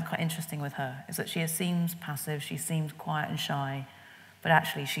what I find quite interesting with her, is that she seems passive, she seems quiet and shy, but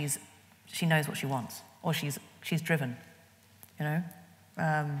actually she knows what she wants, or she's driven, So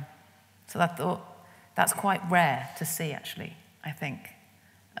I thought that's quite rare to see, actually, I think,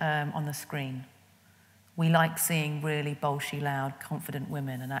 on the screen. We like seeing really bolshy, loud, confident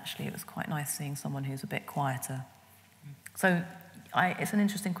women, and actually it was quite nice seeing someone who's a bit quieter. So it's an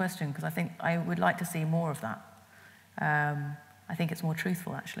interesting question, because I think I would like to see more of that. I think it's more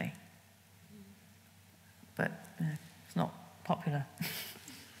truthful, actually. But it's not popular.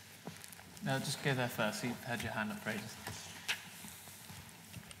 No, just go there first. You had your hand up, Fraser.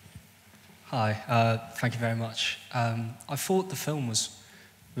 Hi, thank you very much. I thought the film was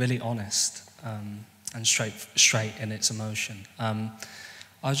really honest and straight in its emotion.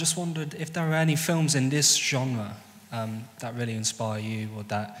 I just wondered if there are any films in this genre that really inspire you, or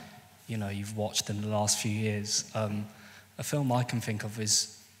that you've watched in the last few years. A film I can think of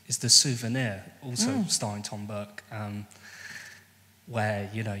is The Souvenir, also starring Tom Burke, where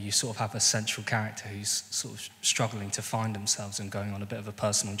you sort of have a central character who's sort of struggling to find themselves and going on a bit of a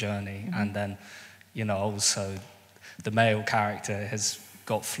personal journey, and then also the male character has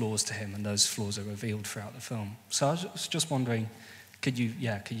got flaws to him, and those flaws are revealed throughout the film. So I was just wondering, could you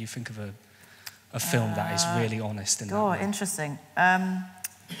think of a film that is really honest in that way? Interesting. I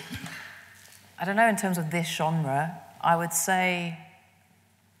don't know, in terms of this genre, I would say,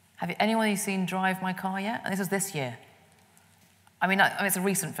 have anyone of you seen Drive My Car yet? And this is this year. I mean, it's a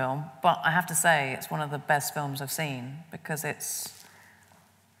recent film, but I have to say it's one of the best films I've seen, because it's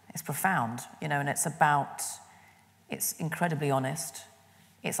profound, and it's incredibly honest.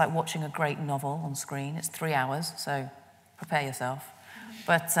 It's like watching a great novel on screen. It's 3 hours, so prepare yourself.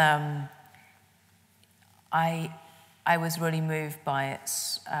 But I was really moved by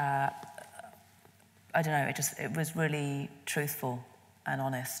its, I don't know, it was really truthful and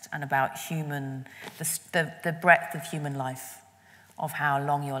honest, and about the breadth of human life, of how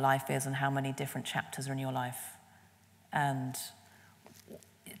long your life is and how many different chapters are in your life, and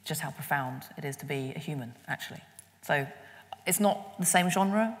just how profound it is to be a human, actually. So it's not the same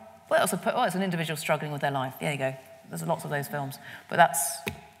genre. Well, it's an individual struggling with their life. There you go. There's lots of those films. But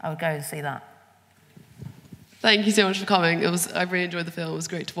I would go and see that. Thank you so much for coming. I really enjoyed the film. It was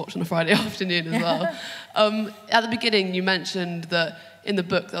great to watch on a Friday afternoon as well. At the beginning, you mentioned that in the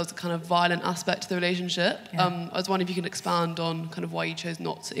book there was a kind of violent aspect to the relationship. I was wondering if you could expand on kind of why you chose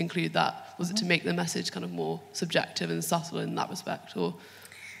not to include that Was it to make the message kind of more subjective and subtle in that respect, or?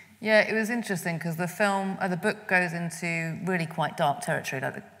 Yeah, it was interesting because the book goes into really quite dark territory.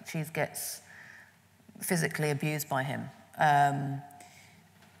 Like she gets physically abused by him, and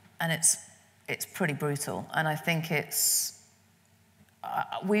it's pretty brutal. And I think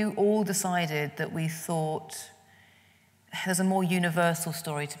we all decided that we thought there's a more universal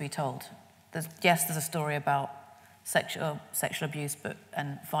story to be told. There's a story about sexual abuse,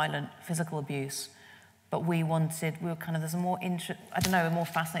 and violent physical abuse. But we're more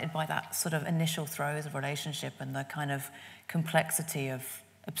fascinated by that sort of initial throes of relationship and the kind of complexity of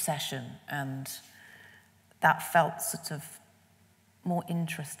obsession. And that felt sort of more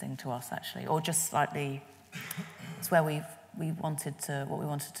interesting to us, actually, or just slightly, it's where what we wanted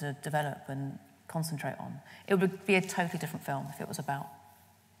to develop and concentrate on. It would be a totally different film if it was about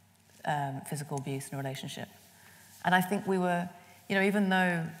physical abuse in a relationship. And I think we were, even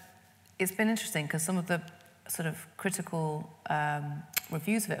though it's been interesting because some of the sort of critical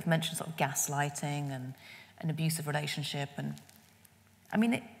reviews of it have mentioned sort of gaslighting and an abusive relationship. And I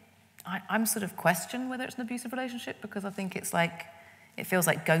mean, I'm sort of question whether it's an abusive relationship because I think it feels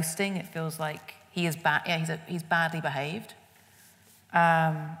like ghosting. It feels like he is bad. Yeah, he's badly behaved.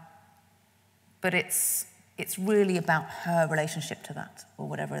 But it's really about her relationship to that or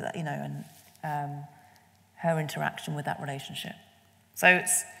whatever that, and her interaction with that relationship. So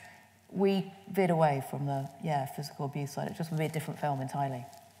we veered away from the physical abuse side. It just would be a different film entirely.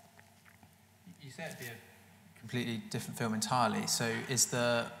 You say it'd be a completely different film entirely. So is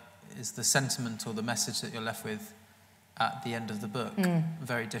the sentiment or the message that you're left with at the end of the book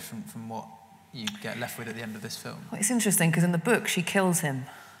very different from what you get left with at the end of this film? Well, it's interesting because in the book she kills him.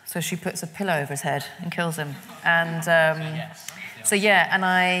 So she puts a pillow over his head and kills him. And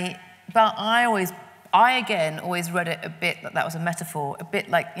I again always read it a bit that was a metaphor, a bit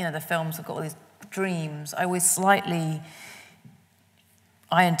like, the films have got all these dreams. I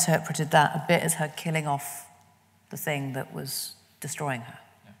interpreted that a bit as her killing off the thing that was destroying her.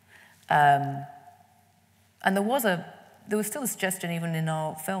 Yeah. And there was still a suggestion even in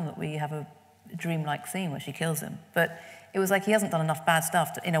our film that we have a dreamlike scene where she kills him. But it was like he hasn't done enough bad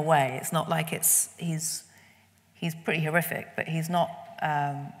stuff in a way. It's not like he's pretty horrific, but he's not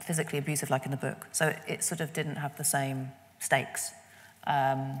physically abusive like in the book. So it sort of didn't have the same stakes.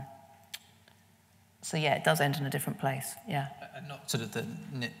 It does end in a different place, yeah. And not sort of the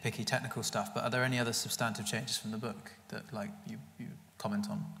nitpicky technical stuff, but are there any other substantive changes from the book that you comment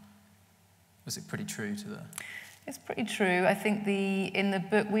on? Was it pretty true to the... It's pretty true. I think in the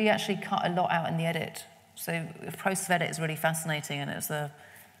book we actually cut a lot out in the edit. So the process of edit is really fascinating, and it's the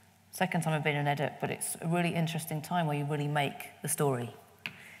second time I've been in edit, but it's a really interesting time where you really make the story.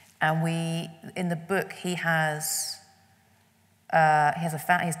 And in the book, he has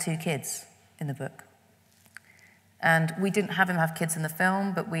 2 kids in the book. And we didn't have him have kids in the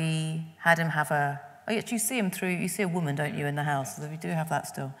film, but we had him have you see a woman, don't you, in the house, so we do have that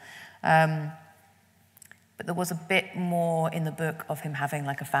still. But there was a bit more in the book of him having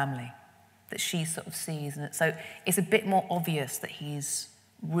like a family that she sort of sees. And so it's a bit more obvious that he's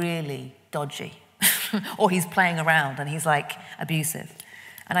really dodgy or he's playing around and he's like abusive.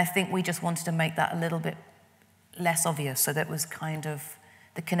 And I think we just wanted to make that a little bit less obvious so that it was kind of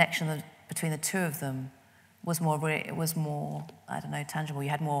the connection between the two of them was more, I don't know, tangible. You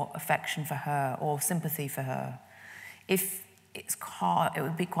had more affection for her or sympathy for her. If it's hard, it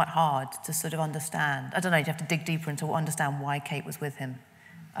would be quite hard to sort of understand. I don't know, you'd have to dig deeper into understand why Kate was with him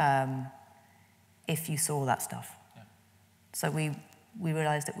if you saw that stuff. Yeah. So we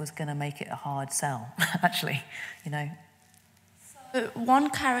realised it was going to make it a hard sell, actually, So one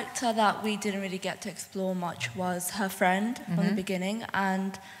character that we didn't really get to explore much was her friend from the beginning,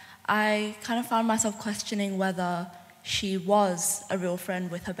 and I kind of found myself questioning whether she was a real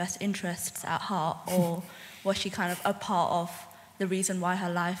friend with her best interests at heart, or was she kind of a part of the reason why her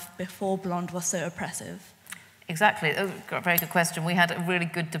life before Blonde was so oppressive? Exactly. A very good question. We had a really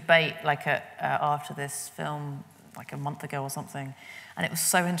good debate after this film, like a month ago or something, and it was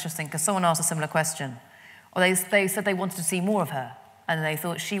so interesting because someone asked a similar question. Or they said they wanted to see more of her, and they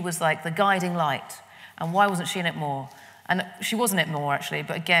thought she was like the guiding light, and why wasn't she in it more? And she was in it more, actually,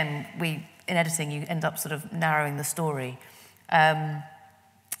 but again, in editing, you end up sort of narrowing the story. But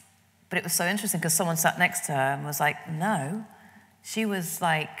it was so interesting because someone sat next to her and was like, no, she was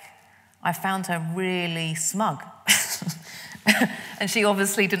like, I found her really smug. And she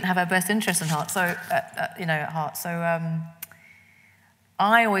obviously didn't have her best interest at heart. So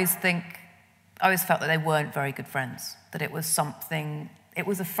I always felt that they weren't very good friends, that it was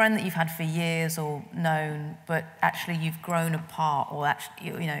a friend that you've had for years or known, but actually you've grown apart, or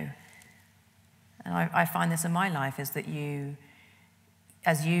actually, And I find this in my life, is that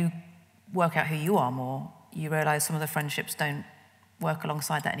as you work out who you are more, you realise some of the friendships don't work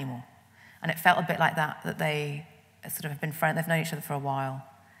alongside that anymore. And it felt a bit like that they sort of have been friends, they've known each other for a while.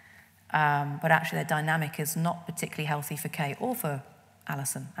 But actually their dynamic is not particularly healthy for Kate or for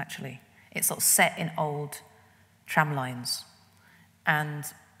Alison, actually. It's sort of set in old tram lines. And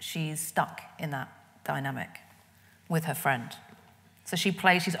she's stuck in that dynamic with her friend. So she's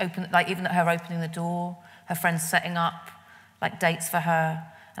open, like even her opening the door, her friend's setting up like dates for her,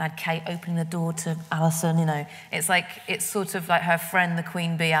 and I had Kate opening the door to Alison, you know. It's sort of like her friend, the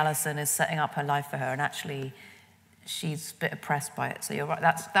Queen Bee Alison, is setting up her life for her, and actually she's a bit oppressed by it. So you're right,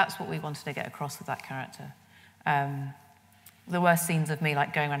 that's what we wanted to get across with that character. The worst scenes of me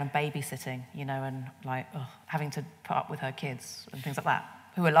like going around and babysitting, you know, and like having to put up with her kids and things like that,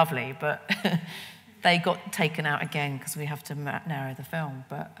 who are lovely, but they got taken out again because we have to narrow the film.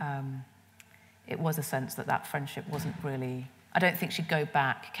 But it was a sense that friendship wasn't really... I don't think she'd go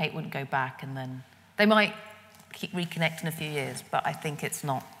back. Kate wouldn't go back, and then... They might reconnect in a few years, but I think it's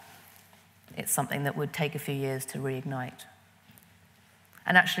not... It's something that would take a few years to reignite.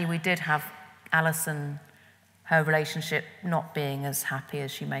 And actually, we did have Alison, her relationship not being as happy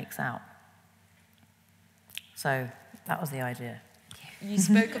as she makes out. So that was the idea. You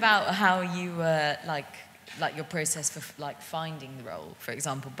spoke about how you were like your process for like finding the role, for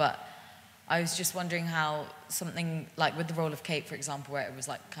example, but I was just wondering how something like with the role of Kate, for example, where it was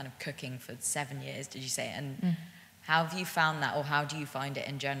like kind of cooking for 7 years, did you say? And how have you found that, or how do you find it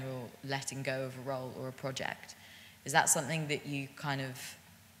in general, letting go of a role or a project? Is that something that you kind of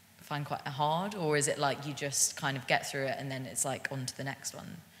find quite hard, or is it like you just kind of get through it and then it's like on to the next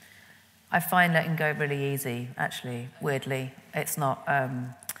one? I find letting go really easy, actually, weirdly. It's not, I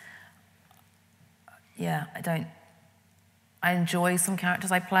enjoy some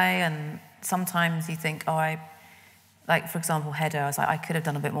characters I play, and sometimes you think, like, for example, Hedda, I was like, I could have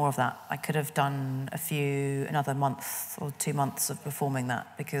done a bit more of that. I could have done another month or 2 months of performing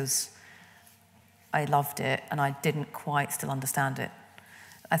that, because I loved it and I didn't quite still understand it.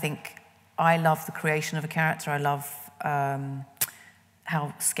 I think I love the creation of a character. I love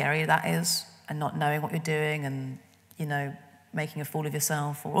how scary that is, and not knowing what you're doing, and, you know, making a fool of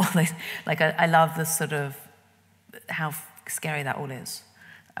yourself, or all this. Like, I love the sort of how scary that all is,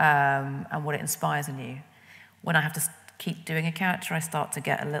 and what it inspires in you. When I have to keep doing a character, I start to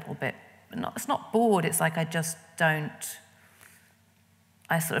get a little bit, it's not bored, it's like I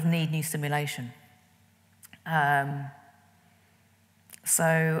sort of need new stimulation.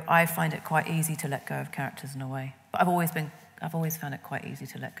 So I find it quite easy to let go of characters in a way. But I've always found it quite easy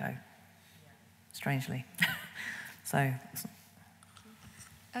to let go, strangely. So.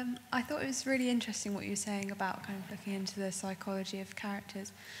 I thought it was really interesting what you were saying about kind of looking into the psychology of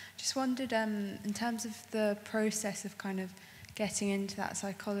characters. Just wondered, in terms of the process of kind of getting into that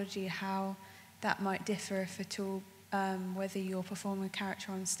psychology, how that might differ, if at all, whether you're performing a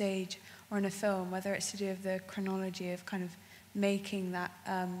character on stage or in a film, whether it's to do with the chronology of kind of making that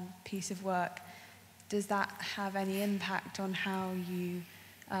piece of work. Does that have any impact on how you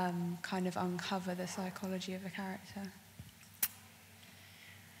kind of uncover the psychology of a character?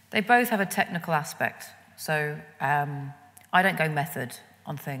 They both have a technical aspect. So I don't go method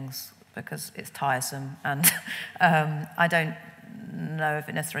on things because it's tiresome, and I don't know if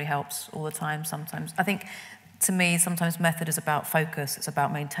it necessarily helps all the time. Sometimes I think, to me, sometimes method is about focus. It's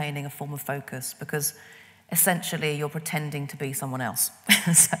about maintaining a form of focus, because essentially you're pretending to be someone else.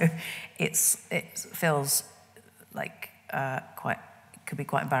 So it feels like it could be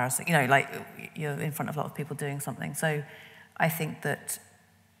quite embarrassing. You know, like you're in front of a lot of people doing something. So I think that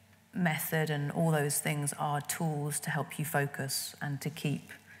method and all those things are tools to help you focus and to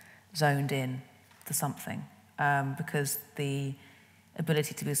keep zoned in to something, because the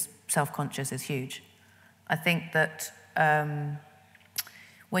ability to be self-conscious is huge. I think that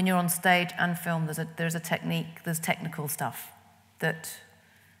when you're on stage and film, there's a technique, there's technical stuff that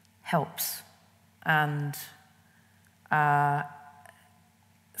helps. And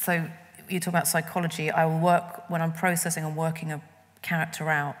so you talk about psychology. I will work, when I'm processing and working a character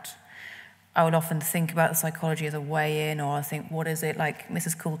out, I would often think about the psychology as a way in, or I think, what is it? Like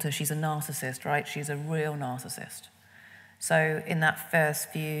Mrs. Coulter, she's a narcissist, right? She's a real narcissist. So in that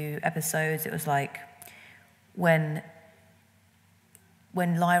first few episodes, it was like, when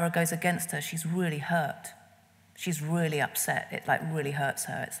Lyra goes against her, she's really hurt. She's really upset. It like really hurts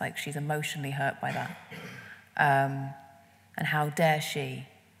her. It's like she's emotionally hurt by that. And how dare she?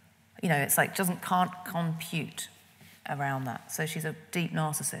 You know, it's like can't compute around that. So she's a deep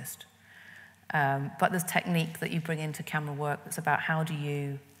narcissist. But there's technique that you bring into camera work that's about how do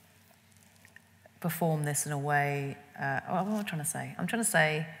you perform this in a way, what am I trying to say? I'm trying to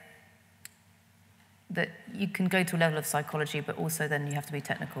say that you can go to a level of psychology, but also then you have to be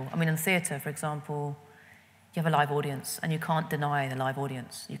technical. I mean, in theatre, for example, you have a live audience, and you can't deny the live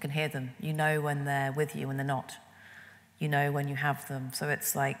audience. You can hear them. You know when they're with you, when they're not. You know when you have them. So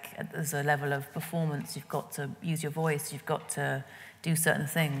it's like there's a level of performance. You've got to use your voice. You've got to do certain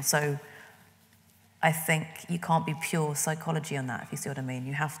things. So I think you can't be pure psychology on that, if you see what I mean.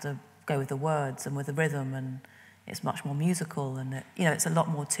 You have to go with the words and with the rhythm, and it's much more musical, and it's a lot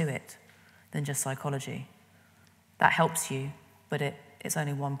more to it than just psychology. That helps you, but it's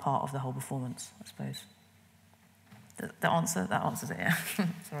only one part of the whole performance, I suppose. That answers it, yeah.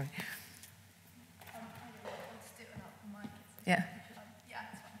 Sorry. Yeah. Yeah,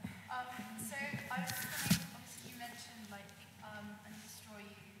 that's fine. So I was just wondering, obviously you mentioned And Destroy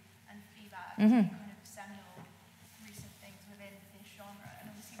You and Fleabag, kind of seminal recent things within this genre, and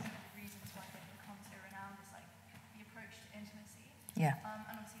obviously one of the reasons why they've become so renowned is the approach to intimacy. Yeah.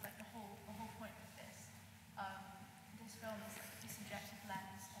 And obviously the whole point of this film is the subjective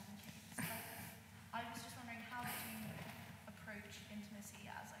lens on kids. I was just wondering, how did you approach intimacy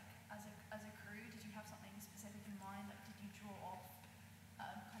as a crew? Did you have something specific in mind? Did you draw off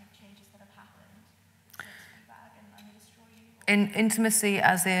kind of changes that have happened since Fleabag and I May Destroy You? In intimacy,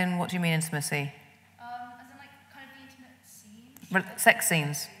 as in, what do you mean intimacy? As in kind of the intimate scenes. Sex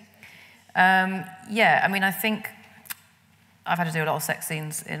scenes. Yeah, I mean, I think I've had to do a lot of sex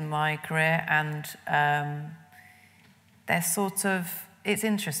scenes in my career, and they're sort of, it's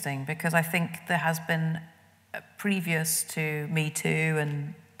interesting because I think there has been, previous to Me Too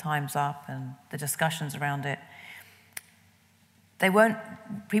and Time's Up and the discussions around it,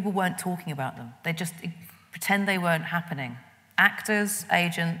 people weren't talking about them. They just pretend they weren't happening. Actors,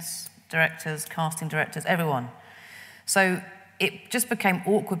 agents, directors, casting directors, everyone. So it just became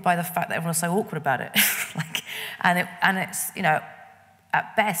awkward by the fact that everyone was so awkward about it. And it's,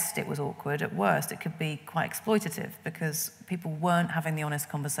 at best it was awkward, at worst it could be quite exploitative because people weren't having the honest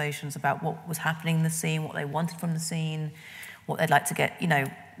conversations about what was happening in the scene, what they wanted from the scene, what they'd like to get,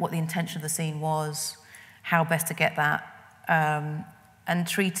 what the intention of the scene was, how best to get that, and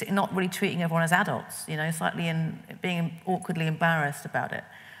not really treating everyone as adults, slightly being awkwardly embarrassed about it.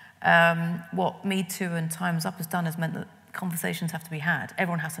 What Me Too and Time's Up has done has meant that conversations have to be had.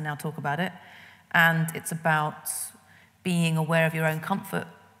 Everyone has to now talk about it, and it's about being aware of your own comfort,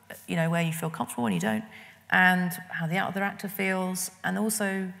 where you feel comfortable and you don't, and how the other actor feels, and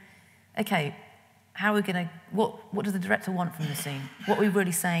also, okay, how are we going to, what does the director want from the scene? What are we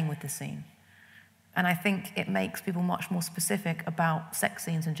really saying with the scene? And I think it makes people much more specific about sex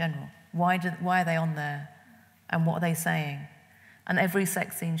scenes in general. Why are they on there, and what are they saying? And every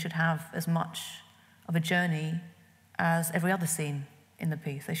sex scene should have as much of a journey as every other scene in the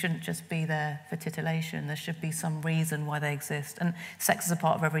piece. They shouldn't just be there for titillation. There should be some reason why they exist. And sex is a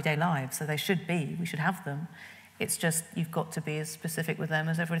part of everyday life, so we should have them. It's just you've got to be as specific with them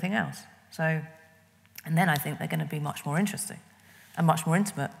as everything else. So, and then I think they're going to be much more interesting and much more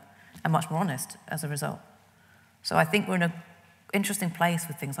intimate and much more honest as a result. So I think we're in an interesting place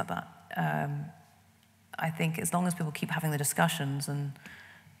with things like that. I think as long as people keep having the discussions and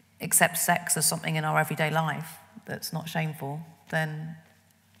accept sex as something in our everyday life that's not shameful, then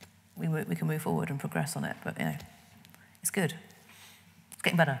we can move forward and progress on it. But, it's good. It's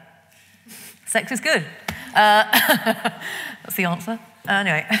getting better. Sex is good. That's the answer.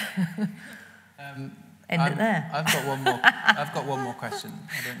 Anyway, end it there. I've got one more question.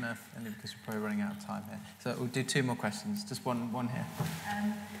 I don't know if because we're probably running out of time here. So we'll do two more questions. Just one here.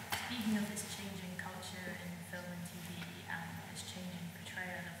 Speaking of this changing culture in film and TV and this changing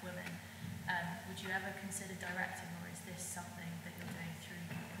portrayal of women, would you ever consider directing, or is this something that you're doing through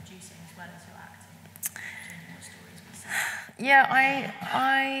producing as well as your acting? Changing what stories we see? Yeah,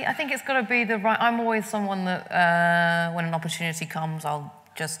 I think it's got to be the right. I'm always someone that when an opportunity comes, I'll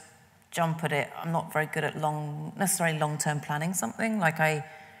just jump at it. I'm not very good at necessarily long-term planning something. Like I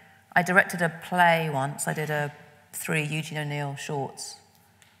directed a play once. I did 3 Eugene O'Neill shorts.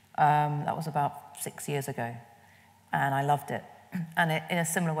 That was about 6 years ago, and I loved it. And in a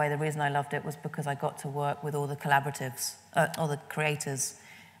similar way, the reason I loved it was because I got to work with all the collaboratives, all the creators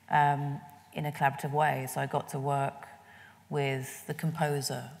in a collaborative way. So I got to work with the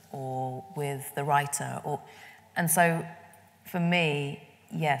composer or with the writer. And so for me,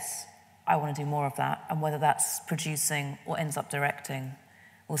 yes, I want to do more of that. And whether that's producing or ends up directing,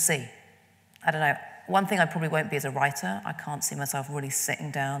 we'll see. I don't know. One thing I probably won't be as a writer. I can't see myself really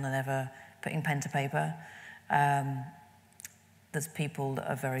sitting down and ever putting pen to paper. There's people that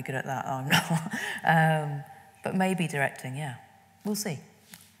are very good at that. I'm not. But maybe directing, yeah. We'll see.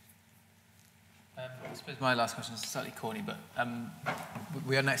 I suppose my last question is slightly corny, but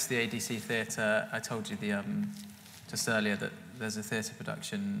we are next to the ADC Theatre. I told you just earlier that there's a theatre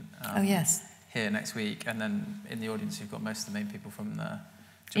production oh, yes. here next week, and then in the audience you've got most of the main people from the Are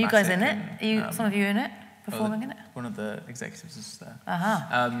you guys in it? Are you, some of you in it? Performing in it? One of the executives is there.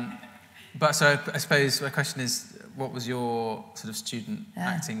 Uh-huh. But so I suppose my question is, what was your sort of student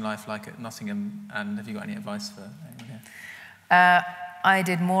acting life like at Nottingham, and have you got any advice for anyone here? I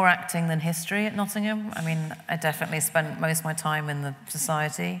did more acting than history at Nottingham. I mean, I definitely spent most of my time in the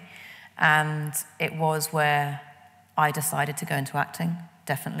society, and it was where I decided to go into acting,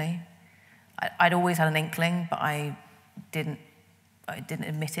 definitely. I'd always had an inkling, but I didn't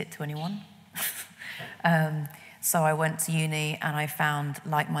admit it to anyone. So I went to uni and I found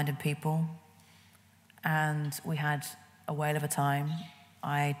like-minded people, and we had a whale of a time.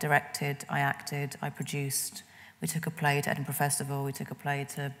 I directed, I acted, I produced. We took a play to Edinburgh Festival, we took a play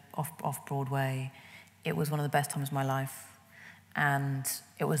to off-Broadway. It was one of the best times of my life. And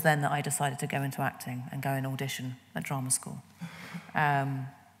it was then that I decided to go into acting and go and audition at drama school.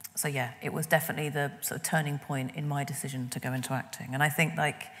 So yeah, it was definitely the sort of turning point in my decision to go into acting. And I think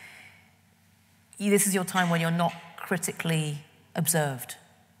like, this is your time when you're not critically observed.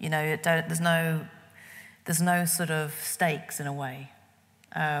 You know, there's no sort of stakes in a way.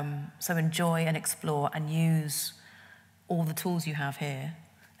 So enjoy and explore and use all the tools you have here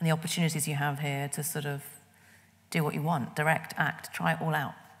and the opportunities you have here to sort of do what you want, direct, act, try it all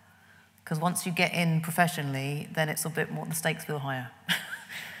out. Because once you get in professionally, then it's a bit more, the stakes feel higher.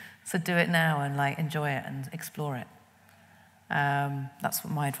 So do it now and like enjoy it and explore it. That's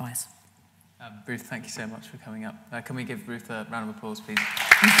my advice. Ruth, thank you so much for coming up. Can we give Ruth a round of applause, please?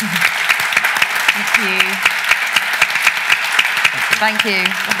 Thank you. Thank you.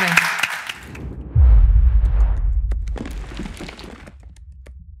 Lovely.